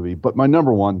creepy movie. But my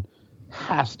number 1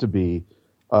 has to be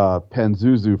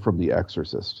Pazuzu from The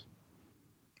Exorcist.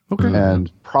 Okay.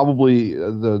 And probably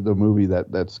the movie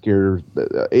that scares,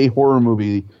 a horror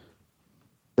movie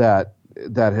that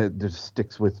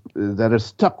has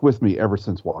stuck with me ever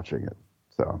since watching it.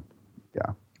 So,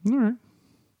 yeah. All right.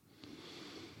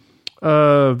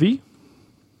 V?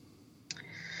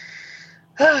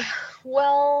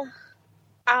 Well,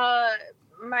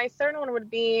 my third one would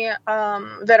be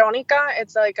Veronica.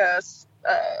 It's like a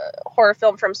horror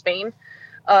film from Spain.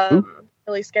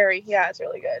 Really scary. Yeah, it's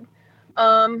really good.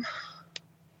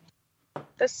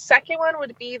 The second one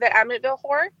would be the Amityville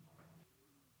Horror.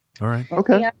 All right.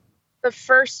 Okay. Yeah. The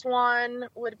first one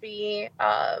would be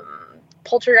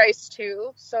Poltergeist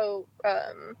 2. So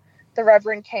the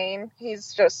Reverend Kane, he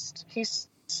still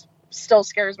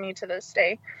scares me to this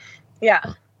day.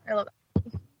 Yeah, I love that.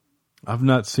 I've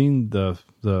not seen the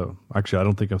actually, I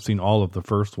don't think I've seen all of the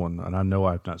first one, and I know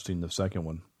I've not seen the second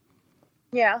one.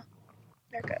 Yeah,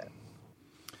 they're good.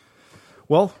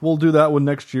 Well, we'll do that one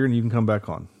next year, and you can come back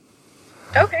on.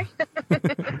 Okay.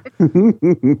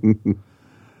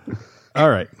 All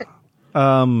right.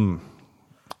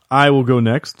 I will go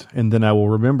next, and then I will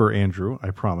remember Andrew. I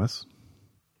promise.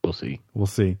 We'll see.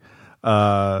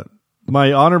 My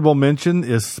honorable mention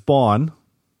is Spawn.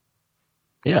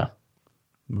 Yeah.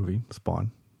 Movie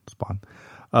Spawn.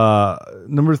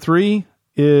 Number 3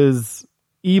 is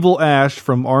Evil Ash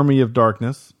from Army of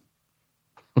Darkness.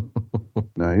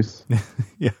 Nice.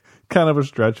 Yeah, kind of a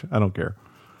stretch. I don't care.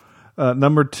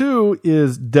 Number 2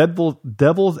 is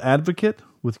Devil's Advocate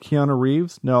with Keanu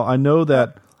Reeves. Now, I know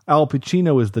that Al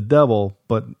Pacino is the devil,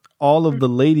 but all of the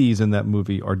ladies in that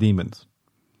movie are demons.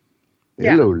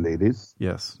 Yeah. Hello, ladies.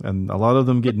 Yes, and a lot of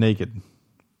them get naked.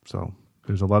 So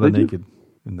there's a lot of naked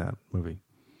in that movie.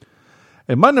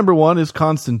 And my number 1 is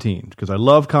Constantine, because I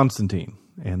love Constantine,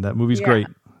 and that movie's great,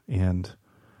 and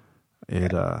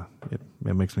it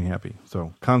makes me happy.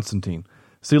 So Constantine.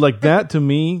 See, like that to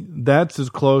me, that's as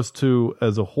close to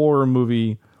as a horror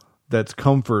movie that's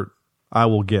comfort I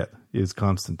will get is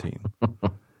Constantine.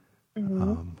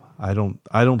 I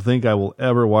don't think I will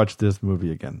ever watch this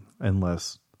movie again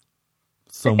unless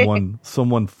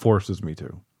someone forces me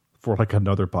to, for like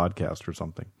another podcast or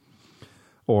something,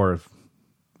 or if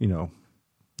yeah.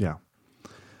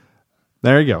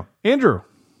 There you go, Andrew.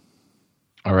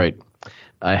 All right,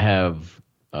 I have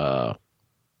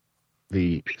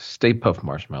the Stay Puft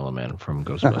Marshmallow Man from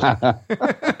Ghostbusters.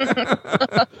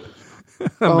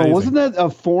 Wasn't that a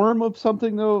form of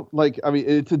something though? Like, I mean,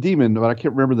 it's a demon, but I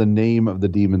can't remember the name of the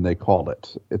demon they called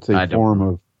it. It's a form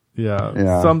of.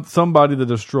 Yeah. Somebody, the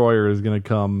Destroyer, is going to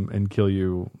come and kill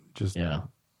you. Just yeah.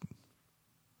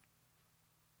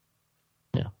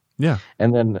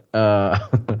 And then I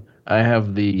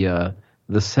have the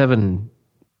 7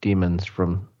 demons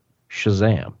from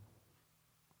Shazam.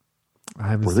 I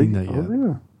haven't seen that yet.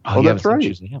 Yeah. Oh, that's right.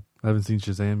 Shazam? I haven't seen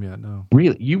Shazam yet. No.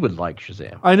 Really, you would like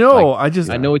Shazam. I know. I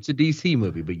know it's a DC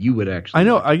movie, but you would actually. I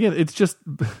know. Again, it's just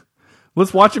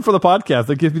let's watch it for the podcast.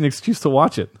 That gives me an excuse to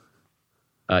watch it.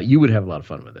 You would have a lot of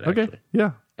fun with it. Actually. Okay.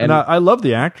 Yeah. And I love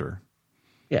the actor.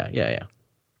 Yeah.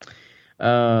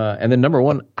 And then number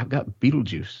 1, I've got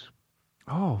Beetlejuice.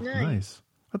 Oh, nice.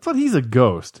 I thought he's a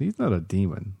ghost. He's not a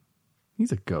demon.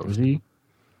 He's a ghost. Is he?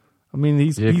 I mean,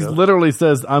 he's literally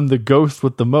says, "I'm the ghost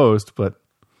with the most," but.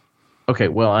 Okay,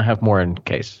 well, I have more in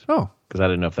case. Oh. Because I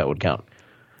didn't know if that would count.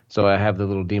 So I have the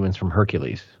little demons from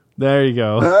Hercules. There you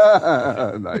go.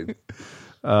 Nice.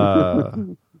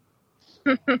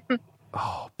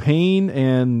 Pain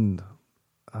and...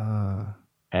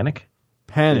 Panic?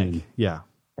 Panic, yeah.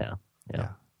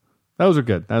 Those are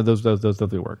good. Those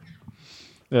definitely work.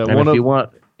 And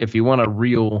if you want a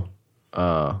real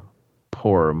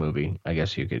horror movie, I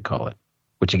guess you could call it,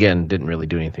 which again didn't really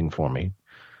do anything for me.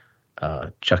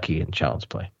 Chucky and Child's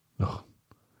Play. Oh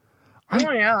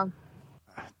yeah.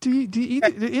 Do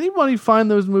anybody find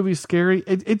those movies scary?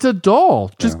 It's a doll.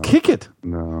 Just kick it.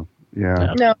 No.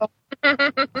 Yeah. No.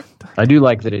 I do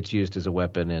like that it's used as a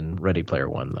weapon in Ready Player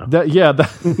One, though. It's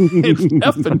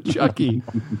effing Chucky.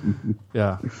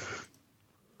 Yeah.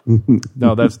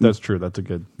 No, that's true. That's a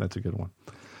good one.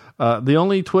 The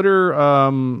only Twitter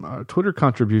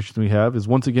contribution we have is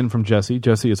once again from Jesse.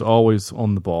 Jesse is always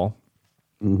on the ball.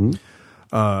 Mm-hmm.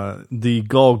 The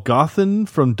Golgothan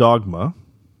from Dogma.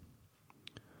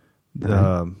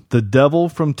 The Devil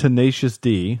from Tenacious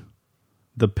D,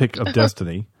 the Pick of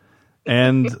Destiny,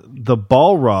 and the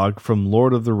Balrog from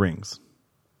Lord of the Rings.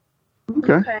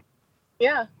 Okay.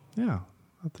 Yeah. Yeah,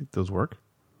 I think those work.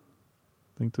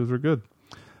 I think those are good.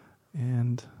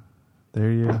 And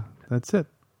that's it.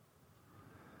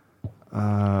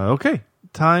 Okay,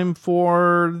 time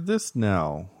for this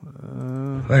now.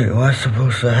 Wait, what's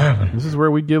supposed to happen? This is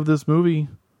where we give this movie.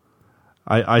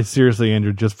 I seriously,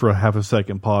 Andrew, just for a half a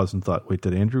second paused and thought, wait,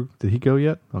 did he go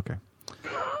yet? Okay.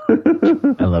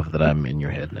 I love that I'm in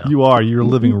your head now. You are. You're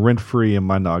living rent-free in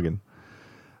my noggin.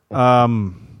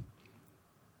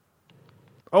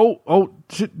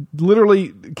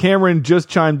 Literally, Cameron just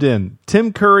chimed in.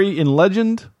 Tim Curry in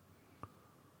Legend?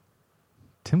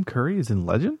 Tim Curry is in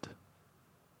Legend?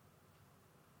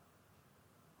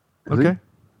 Okay.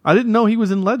 I didn't know he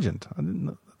was in Legend. I didn't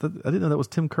know that was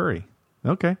Tim Curry.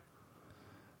 Okay.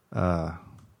 Now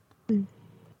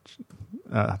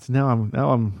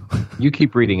I'm You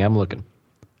keep reading, I'm looking.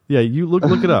 Yeah, you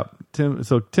look it up.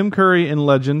 Tim Curry in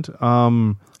Legend,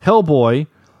 Hellboy,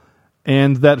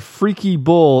 and that freaky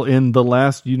bull in The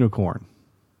Last Unicorn.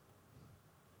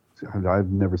 I've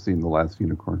never seen The Last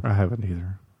Unicorn. I haven't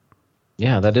either.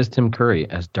 Yeah, that is Tim Curry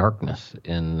as Darkness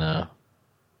in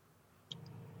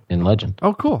Legend.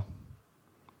 Oh, cool.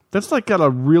 That's like got a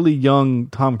really young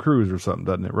Tom Cruise or something,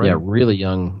 doesn't it? Right? Yeah, really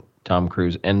young Tom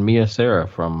Cruise and Mia Sara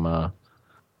from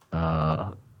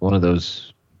one of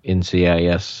those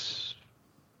NCIS,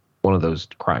 one of those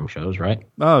crime shows, right?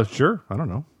 Oh, sure. I don't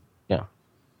know. Yeah,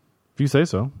 if you say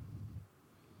so.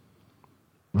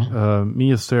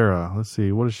 Mia Sara. Let's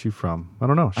see. What is she from? I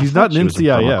don't know. She's not in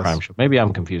NCIS. Crime show. Maybe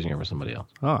I'm confusing her with somebody else.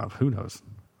 Oh, who knows?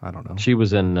 I don't know. She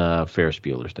was in Ferris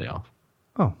Bueller's Day Off.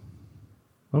 Oh,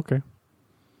 okay.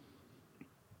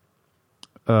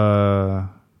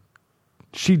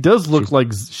 She looks like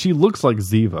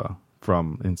Ziva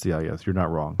from NCIS. You're not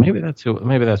wrong. Maybe that's who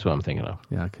I'm thinking of.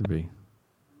 Yeah, it could be.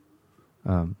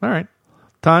 All right.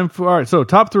 So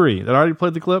top 3. I already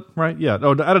played the clip, right? Yeah.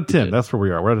 Oh, out of 10. That's where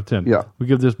we are. We're out of 10. Yeah. We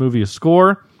give this movie a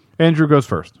score. Andrew goes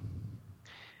first.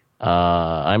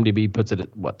 IMDb puts it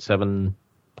at what, 7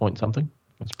 point something?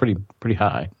 It's pretty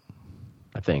high,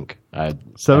 I think.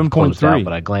 7.3,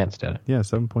 but I glanced at it. Yeah,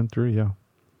 7.3. Yeah.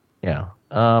 Yeah.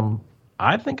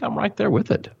 I think I'm right there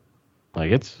with it.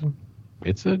 Like it's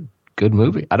a good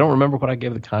movie. I don't remember what I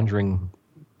gave The Conjuring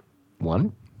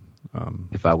 1.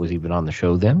 If I was even on the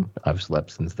show then. I've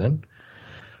slept since then.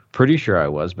 Pretty sure I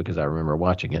was because I remember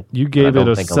watching it. You gave it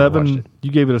a 7.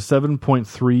 You gave it a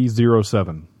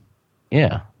 7.307.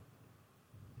 Yeah.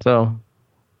 So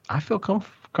I feel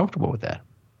comfortable with that.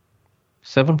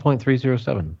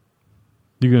 7.307.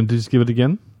 You're going to just give it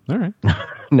again? All right.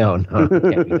 No, can't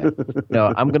do that.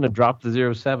 No, I'm going to drop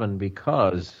the 07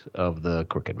 because of the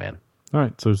Crooked Man. All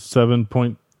right, so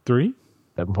 7.3?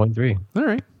 7.3. All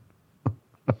right.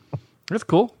 That's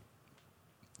cool.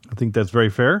 I think that's very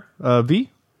fair. V?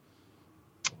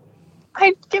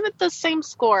 I'd give it the same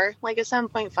score, like a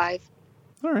 7.5.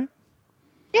 All right.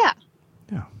 Yeah.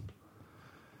 Yeah.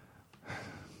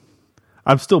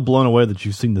 I'm still blown away that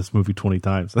you've seen this movie 20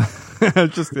 times.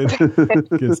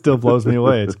 It still blows me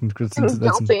away.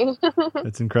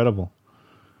 It's incredible.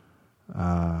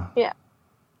 Yeah.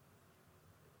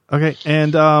 Okay,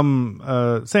 and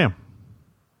Sam.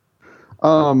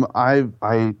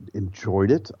 I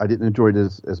enjoyed it. I didn't enjoy it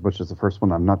as much as the first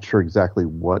one. I'm not sure exactly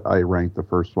what I ranked the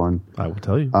first one. I will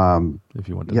tell you if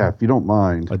you want to. Yeah, if you don't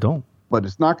mind. I don't. But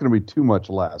it's not going to be too much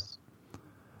less.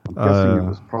 I'm guessing it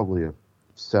was probably a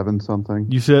 7 something.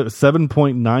 You said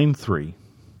 7.93.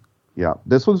 Yeah,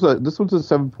 this one's a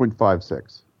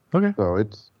 7.56. Okay, so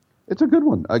it's a good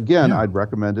one. Again, I'd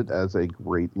recommend it as a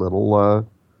great little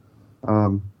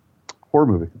horror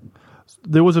movie.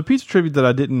 There was a piece of trivia that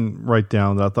I didn't write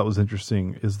down that I thought was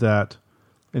interesting. Is that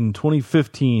in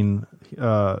 2015,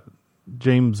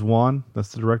 James Wan, that's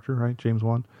the director, right? James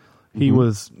Wan. He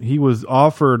was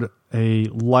offered a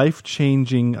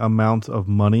life-changing amount of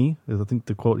money, is I think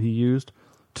the quote he used,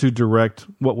 to direct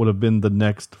what would have been the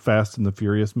next Fast and the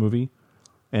Furious movie,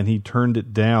 and he turned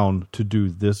it down to do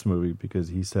this movie because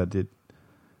he said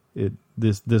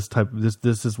this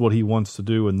is what he wants to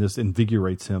do, and this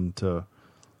invigorates him to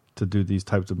do these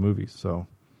types of movies. So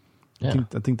Yeah. I think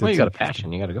that's, well, you got a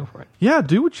passion. You got to go for it. Yeah,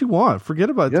 do what you want. Forget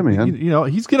about it. Man. You know,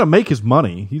 he's gonna make his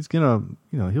money. He's gonna,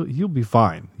 he'll be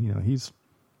fine.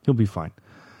 He'll be fine.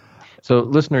 So,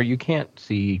 listener, you can't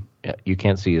see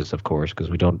us, of course, because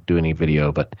we don't do any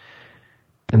video. But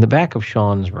in the back of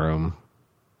Sean's room,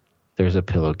 there's a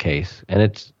pillowcase, and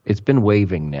it's been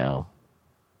waving now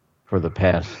for the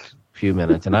past few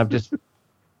minutes, and I've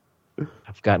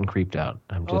gotten creeped out.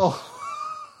 I'm just.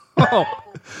 Oh,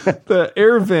 the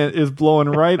air vent is blowing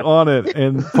right on it,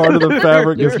 and part of the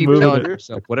fabric You is keep moving. telling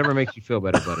yourself, whatever makes you feel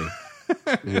better, buddy.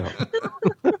 Yeah.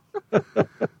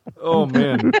 Oh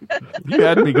man, you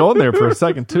had me going there for a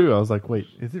second too. I was like, "Wait,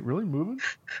 is it really moving?"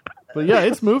 But yeah,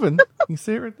 it's moving. You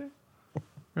see it right there,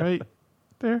 right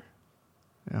there.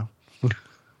 Yeah,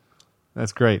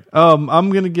 that's great. I'm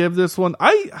gonna give this one.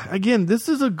 This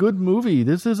is a good movie.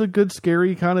 This is a good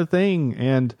scary kind of thing,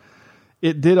 and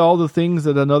it did all the things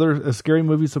that a scary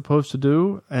movie is supposed to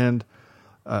do. And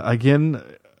again,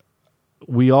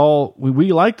 we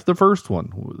liked the first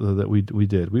one that we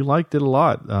did. We liked it a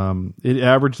lot. It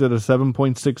averaged at a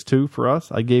 7.62 for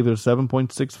us. I gave it a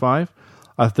 7.65.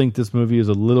 I think this movie is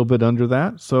a little bit under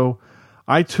that. So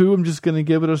I too am just going to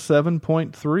give it a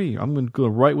 7.3. I'm going to go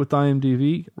right with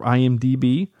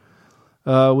IMDb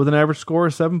with an average score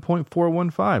of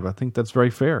 7.415. I think that's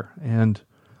very fair. And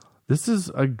this is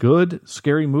a good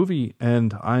scary movie,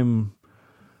 and I'm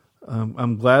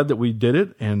glad that we did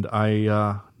it, and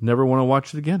I never want to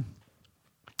watch it again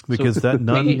because that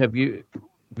nun. Have you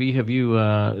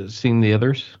seen the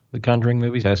others, the Conjuring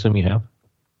movies? I assume you have.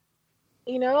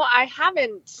 I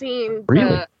haven't seen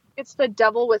Really? It's The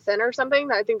Devil Within or something.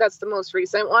 I think that's the most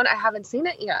recent one. I haven't seen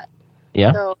it yet.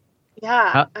 Yeah. So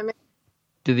yeah,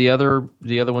 Do the other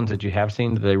ones that you have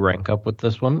seen, do they rank up with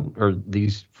this one or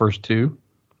these first two?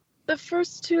 the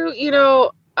first two,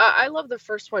 I love the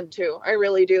first one too. I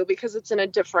really do, because it's in a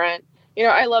different,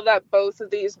 I love that both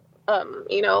of these,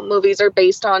 movies are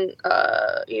based on,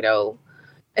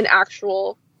 an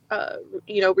actual,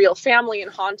 real family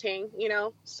and haunting,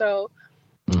 so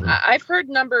I've heard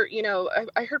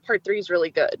I heard part 3 is really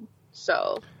good.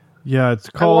 So yeah, it's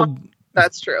called,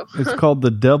 that's true. It's called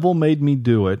The Devil Made Me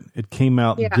Do It. It came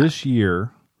out this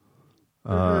year.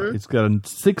 It's got a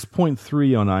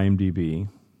 6.3 on IMDb.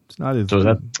 It's not as good.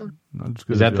 Not as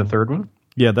good Is that as the third one?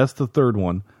 Yeah, that's the third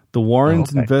one. The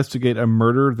Warrens investigate a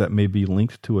murder that may be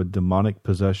linked to a demonic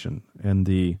possession, and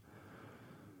the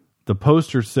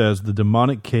poster says the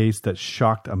demonic case that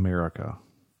shocked America.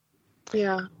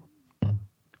 Yeah,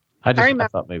 I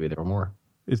thought maybe there were more.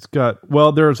 It's got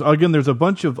there's a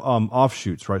bunch of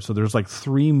offshoots, right? So there's like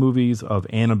 3 movies of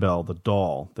Annabelle the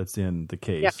doll that's in the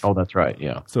case. Yeah. Oh, that's right.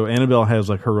 Yeah. So Annabelle has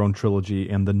like her own trilogy,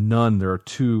 and The Nun, there are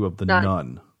 2 of The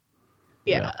Nun.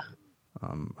 Yeah.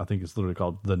 I think it's literally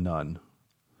called The Nun.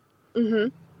 Mm-hmm.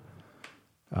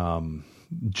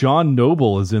 John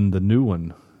Noble is in the new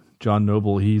one. John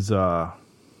Noble, he's from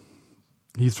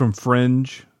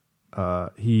Fringe.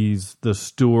 He's the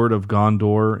steward of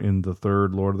Gondor in the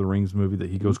third Lord of the Rings movie that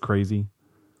he goes crazy.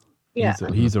 Yeah.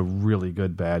 He's a really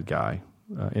good bad guy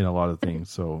in a lot of things,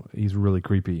 so he's really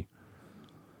creepy.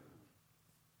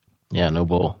 Yeah,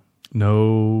 Noble.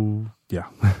 Yeah.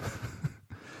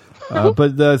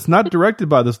 But it's not directed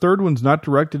by, this third one's not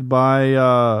directed by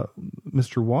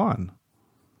Mr. Wan.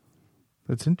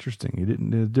 That's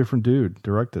interesting. A different dude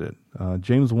directed it.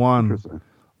 James Wan.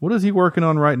 What is he working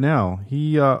on right now?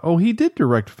 He did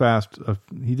direct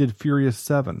he did Furious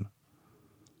 7.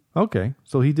 Okay,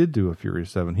 so he did do a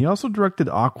Furious 7. He also directed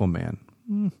Aquaman.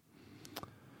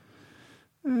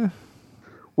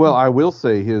 Well, I will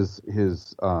say his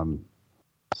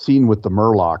scene with the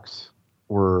Murlocs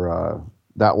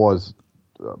that was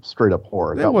straight up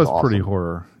horror. That was awesome. pretty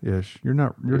horror-ish. You're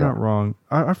not wrong.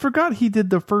 I forgot he did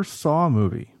the first Saw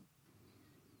movie.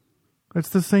 It's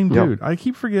the same dude. I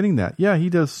keep forgetting that. Yeah, he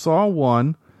does Saw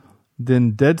 1,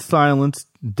 then Dead Silence,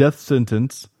 Death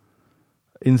Sentence,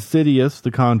 Insidious, The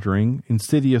Conjuring,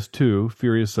 Insidious 2,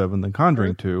 Furious 7, The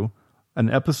Conjuring 2, an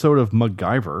episode of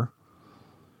MacGyver,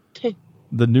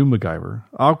 the new MacGyver,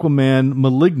 Aquaman,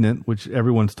 Malignant, which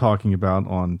everyone's talking about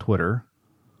on Twitter.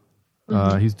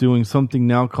 He's doing something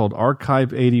now called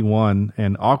Archive 81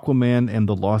 and Aquaman and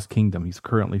the Lost Kingdom. He's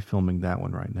currently filming that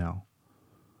one right now.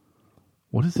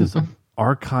 What is this?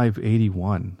 Archive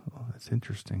 81. Oh, that's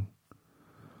interesting.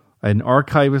 An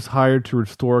archivist hired to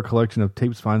restore a collection of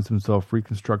tapes finds himself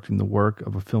reconstructing the work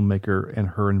of a filmmaker and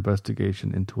her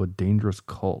investigation into a dangerous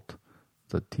cult.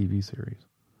 It's a TV series.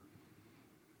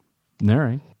 All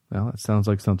right. Well, that sounds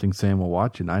like something Sam will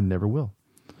watch, and I never will.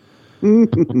 All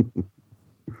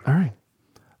right.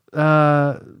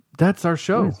 That's our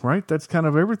show, nice. Right? That's kind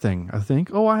of everything, I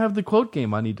think. Oh, I have the quote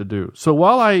game I need to do. So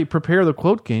while I prepare the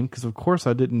quote game, because of course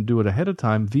I didn't do it ahead of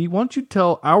time, V, why don't you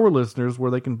tell our listeners where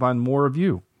they can find more of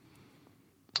you?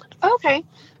 Okay.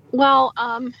 Well,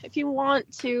 if you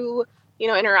want to,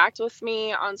 interact with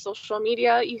me on social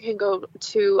media, you can go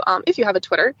to, if you have a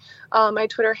Twitter, my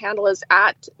Twitter handle is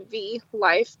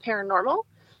 @VLifeParanormal.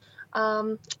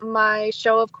 My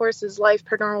show, of course, is Life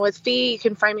Paranormal with V. You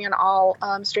can find me on all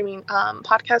streaming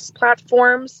podcast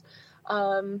platforms.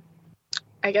 I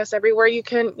guess everywhere you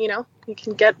can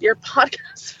get your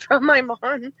podcasts from, I'm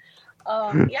on.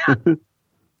 Yeah. If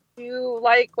you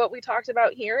like what we talked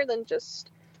about here, then just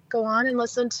go on and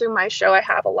listen to my show. I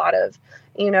have a lot of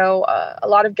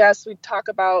guests. We talk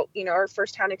about, our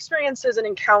firsthand experiences and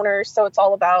encounters. So it's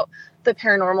all about the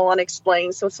paranormal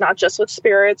unexplained. So it's not just with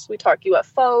spirits. We talk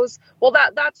UFOs. Well,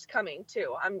 that's coming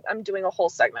too. I'm doing a whole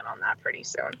segment on that pretty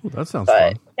soon. Ooh, that sounds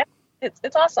fun. Yeah,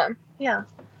 it's awesome. Yeah.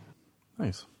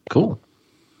 Nice. Cool.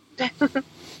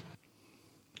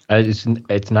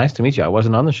 It's nice to meet you. I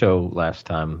wasn't on the show last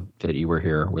time that you were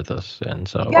here with us, and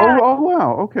so. Yeah. Oh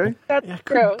wow, okay. That's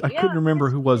true. I couldn't remember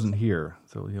who wasn't here,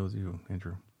 so it was you,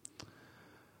 Andrew.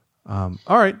 All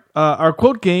right, our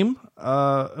quote game.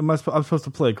 I'm supposed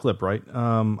to play a clip, right?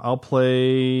 I'll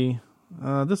play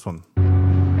this one.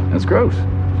 That's gross.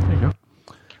 There you go.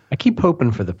 I keep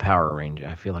hoping for the Power Ranger.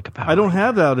 I feel like a Power Ranger. I don't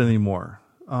have that anymore.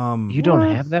 You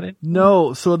don't have that anymore?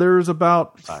 No, so there's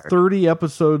about 30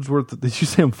 episodes worth. Did you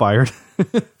say I'm fired?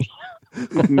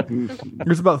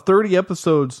 There's about 30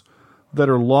 episodes that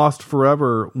are lost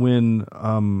forever when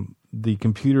the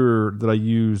computer that I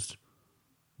used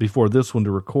before this one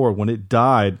to record, when it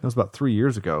died, that was about 3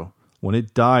 years ago. When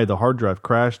it died, the hard drive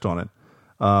crashed on it.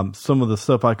 Some of the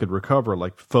stuff I could recover,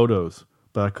 like photos,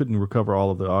 but I couldn't recover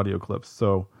all of the audio clips.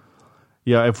 So,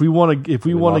 yeah, if we want to,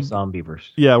 Zombievers.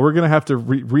 Yeah, we're gonna have to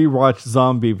rewatch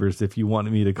Zombievers if you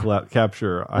want me to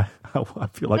capture. I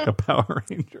feel like a Power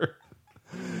Ranger.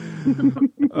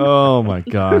 Oh my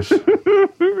gosh!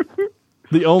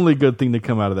 The only good thing to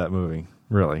come out of that movie,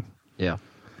 really. Yeah.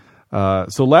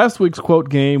 So last week's quote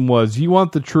game was, "You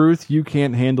want the truth, you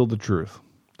can't handle the truth."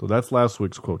 So that's last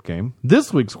week's quote game.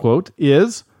 This week's quote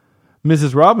is,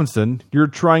 "Mrs. Robinson, you're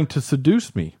trying to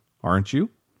seduce me, aren't you?"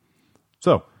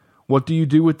 So, what do you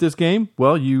do with this game?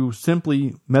 Well, you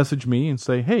simply message me and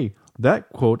say, "Hey, that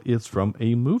quote is from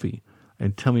a movie,"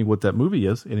 and tell me what that movie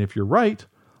is. And if you're right,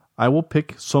 I will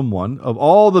pick someone of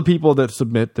all the people that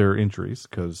submit their entries,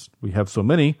 because we have so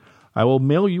many. I will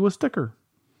mail you a sticker.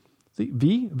 See,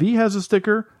 V has a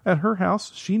sticker at her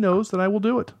house. She knows that I will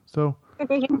do it. So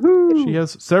she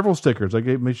has several stickers. I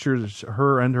made sure that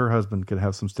her and her husband could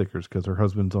have some stickers because her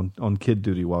husband's on kid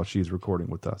duty while she's recording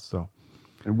with us. So,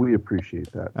 and we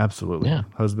appreciate that. Absolutely. Yeah.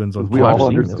 Husbands on we all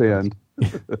understand.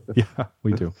 Yeah,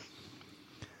 we do.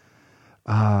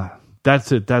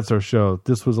 That's it. That's our show.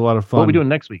 This was a lot of fun. What are we doing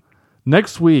next week?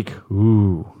 Next week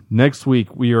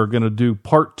we are going to do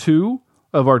part 2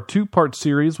 of our 2-part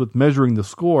series with Measuring the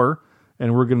Score,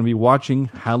 and we're going to be watching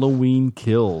Halloween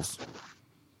Kills.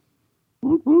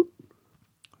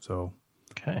 So,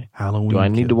 okay. Halloween. Do I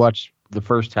need to watch the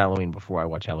first Halloween before I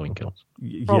watch Halloween Kills?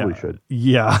 Probably should.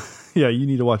 Yeah. Yeah, you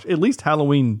need to watch at least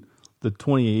Halloween the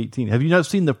 2018. Have you not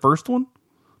seen the first one?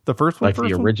 The first one? Like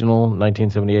the original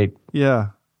 1978? Yeah.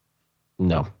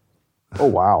 No. Oh,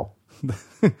 wow.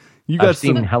 I've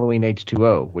seen Halloween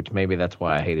H2O, which maybe that's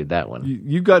why I hated that one.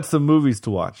 You got some movies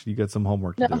to watch. You got some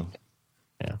homework to do.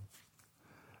 Yeah.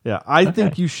 Yeah, I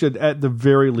think you should at the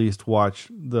very least watch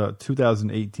the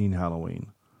 2018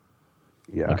 Halloween.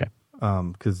 Yeah. Okay.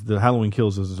 Because the Halloween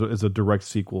Kills is a direct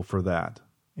sequel for that.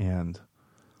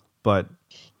 But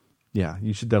yeah,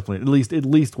 you should definitely at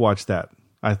least watch that,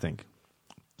 I think.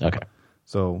 Okay.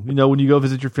 So, when you go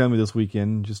visit your family this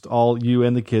weekend, just all you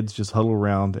and the kids just huddle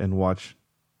around and watch.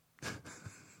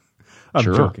 I'm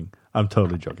joking. I'm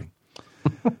totally joking.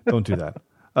 Don't do that.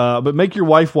 But make your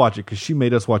wife watch it because she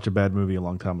made us watch a bad movie a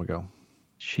long time ago.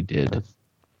 She did.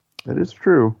 That is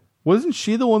true. Wasn't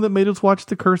she the one that made us watch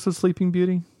The Curse of Sleeping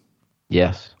Beauty?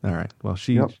 Yes. All right. Well,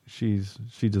 she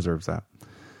deserves that.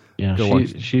 Yeah,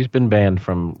 she's been banned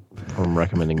from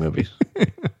recommending movies.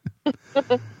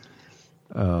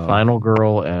 Final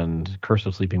Girl and Curse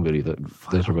of Sleeping Beauty.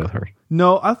 Those were both hers.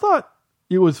 No, I thought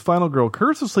it was Final Girl.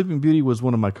 Curse of Sleeping Beauty was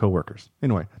one of my coworkers.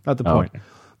 Anyway, not the point. Okay.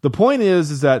 the point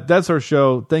is that that's our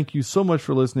show. Thank you so much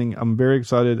for listening. I'm very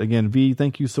excited. Again, V,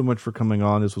 thank you so much for coming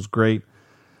on. This was great.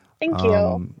 Thank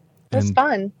you. It was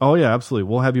fun. Oh, yeah, absolutely.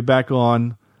 We'll have you back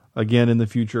on again in the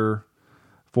future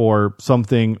for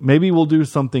something. Maybe we'll do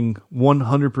something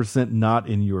 100% not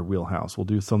in your wheelhouse. We'll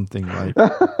do something like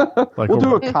we'll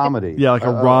do a comedy. Yeah, like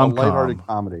a rom-com. A lighthearted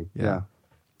comedy. Yeah.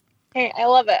 Hey, I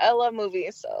love it. I love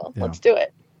movies, so let's do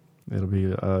it. It'll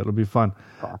be fun.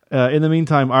 In the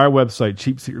meantime, our website,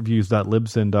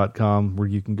 cheapseatreviews.libsyn.com, where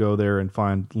you can go there and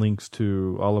find links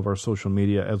to all of our social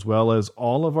media, as well as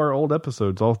all of our old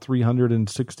episodes, all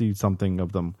 360-something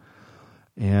of them.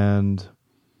 And,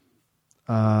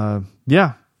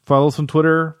 follow us on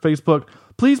Twitter, Facebook.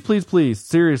 Please,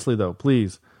 seriously though,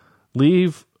 please,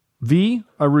 leave V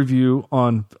a review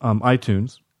on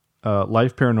iTunes,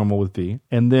 Life Paranormal with V,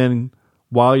 and then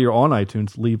while you're on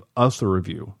iTunes, leave us a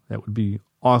review. That would be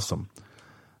awesome.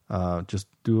 Just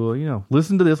do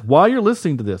listen to this. While you're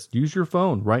listening to this, use your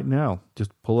phone right now.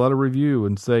 Just pull out a review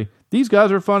and say, these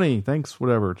guys are funny. Thanks,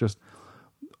 whatever. Just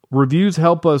reviews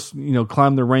help us,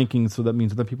 climb the rankings, so that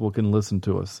means other people can listen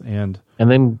to us. And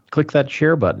then click that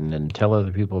share button and tell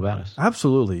other people about us.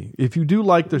 Absolutely. If you do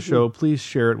like the show, please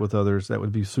share it with others. That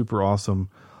would be super awesome.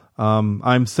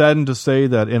 I'm saddened to say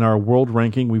that in our world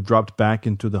ranking, we've dropped back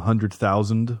into the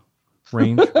 100,000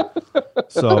 range.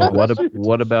 So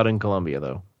what about in Colombia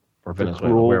though, or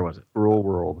Venezuela? Where was it? Cruel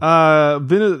world. I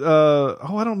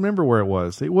don't remember where it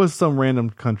was. It was some random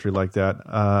country like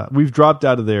that. We've dropped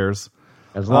out of theirs.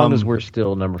 As long as we're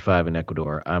still number 5 in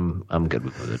Ecuador, I'm good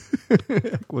with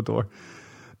it. Ecuador.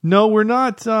 No, we're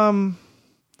not.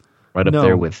 Right up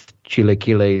there with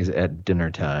chilaquiles at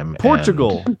dinner time.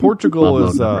 Portugal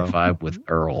is number 5 with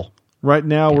Earl. Right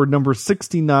now, we're number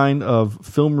 69 of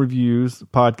film reviews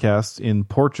podcasts in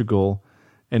Portugal,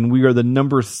 and we are the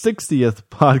number 60th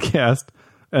podcast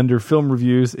under film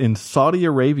reviews in Saudi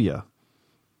Arabia.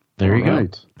 There you go.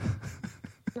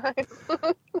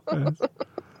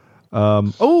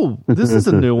 This is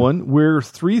a new one. We're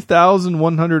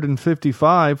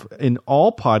 3,155 in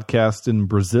all podcasts in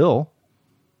Brazil.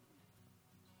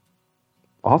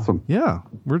 Awesome. Yeah,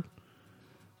 we're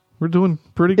doing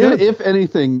pretty good. If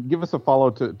anything, give us a follow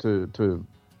to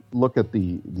look at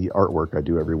the artwork I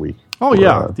do every week. Oh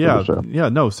yeah.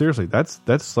 No, seriously, that's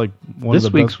like one of the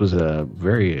this week's was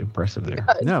very impressive there.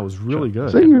 Yeah, it was really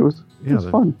good. It was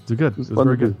fun. It was good. It was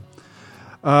very good.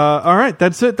 All right,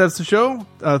 that's it. That's the show.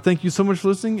 Thank you so much for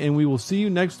listening, and we will see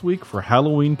you next week for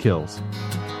Halloween Kills.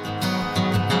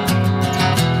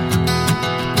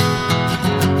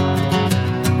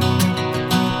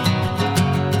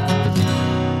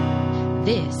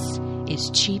 This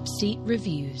is Cheap Seat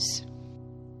Reviews.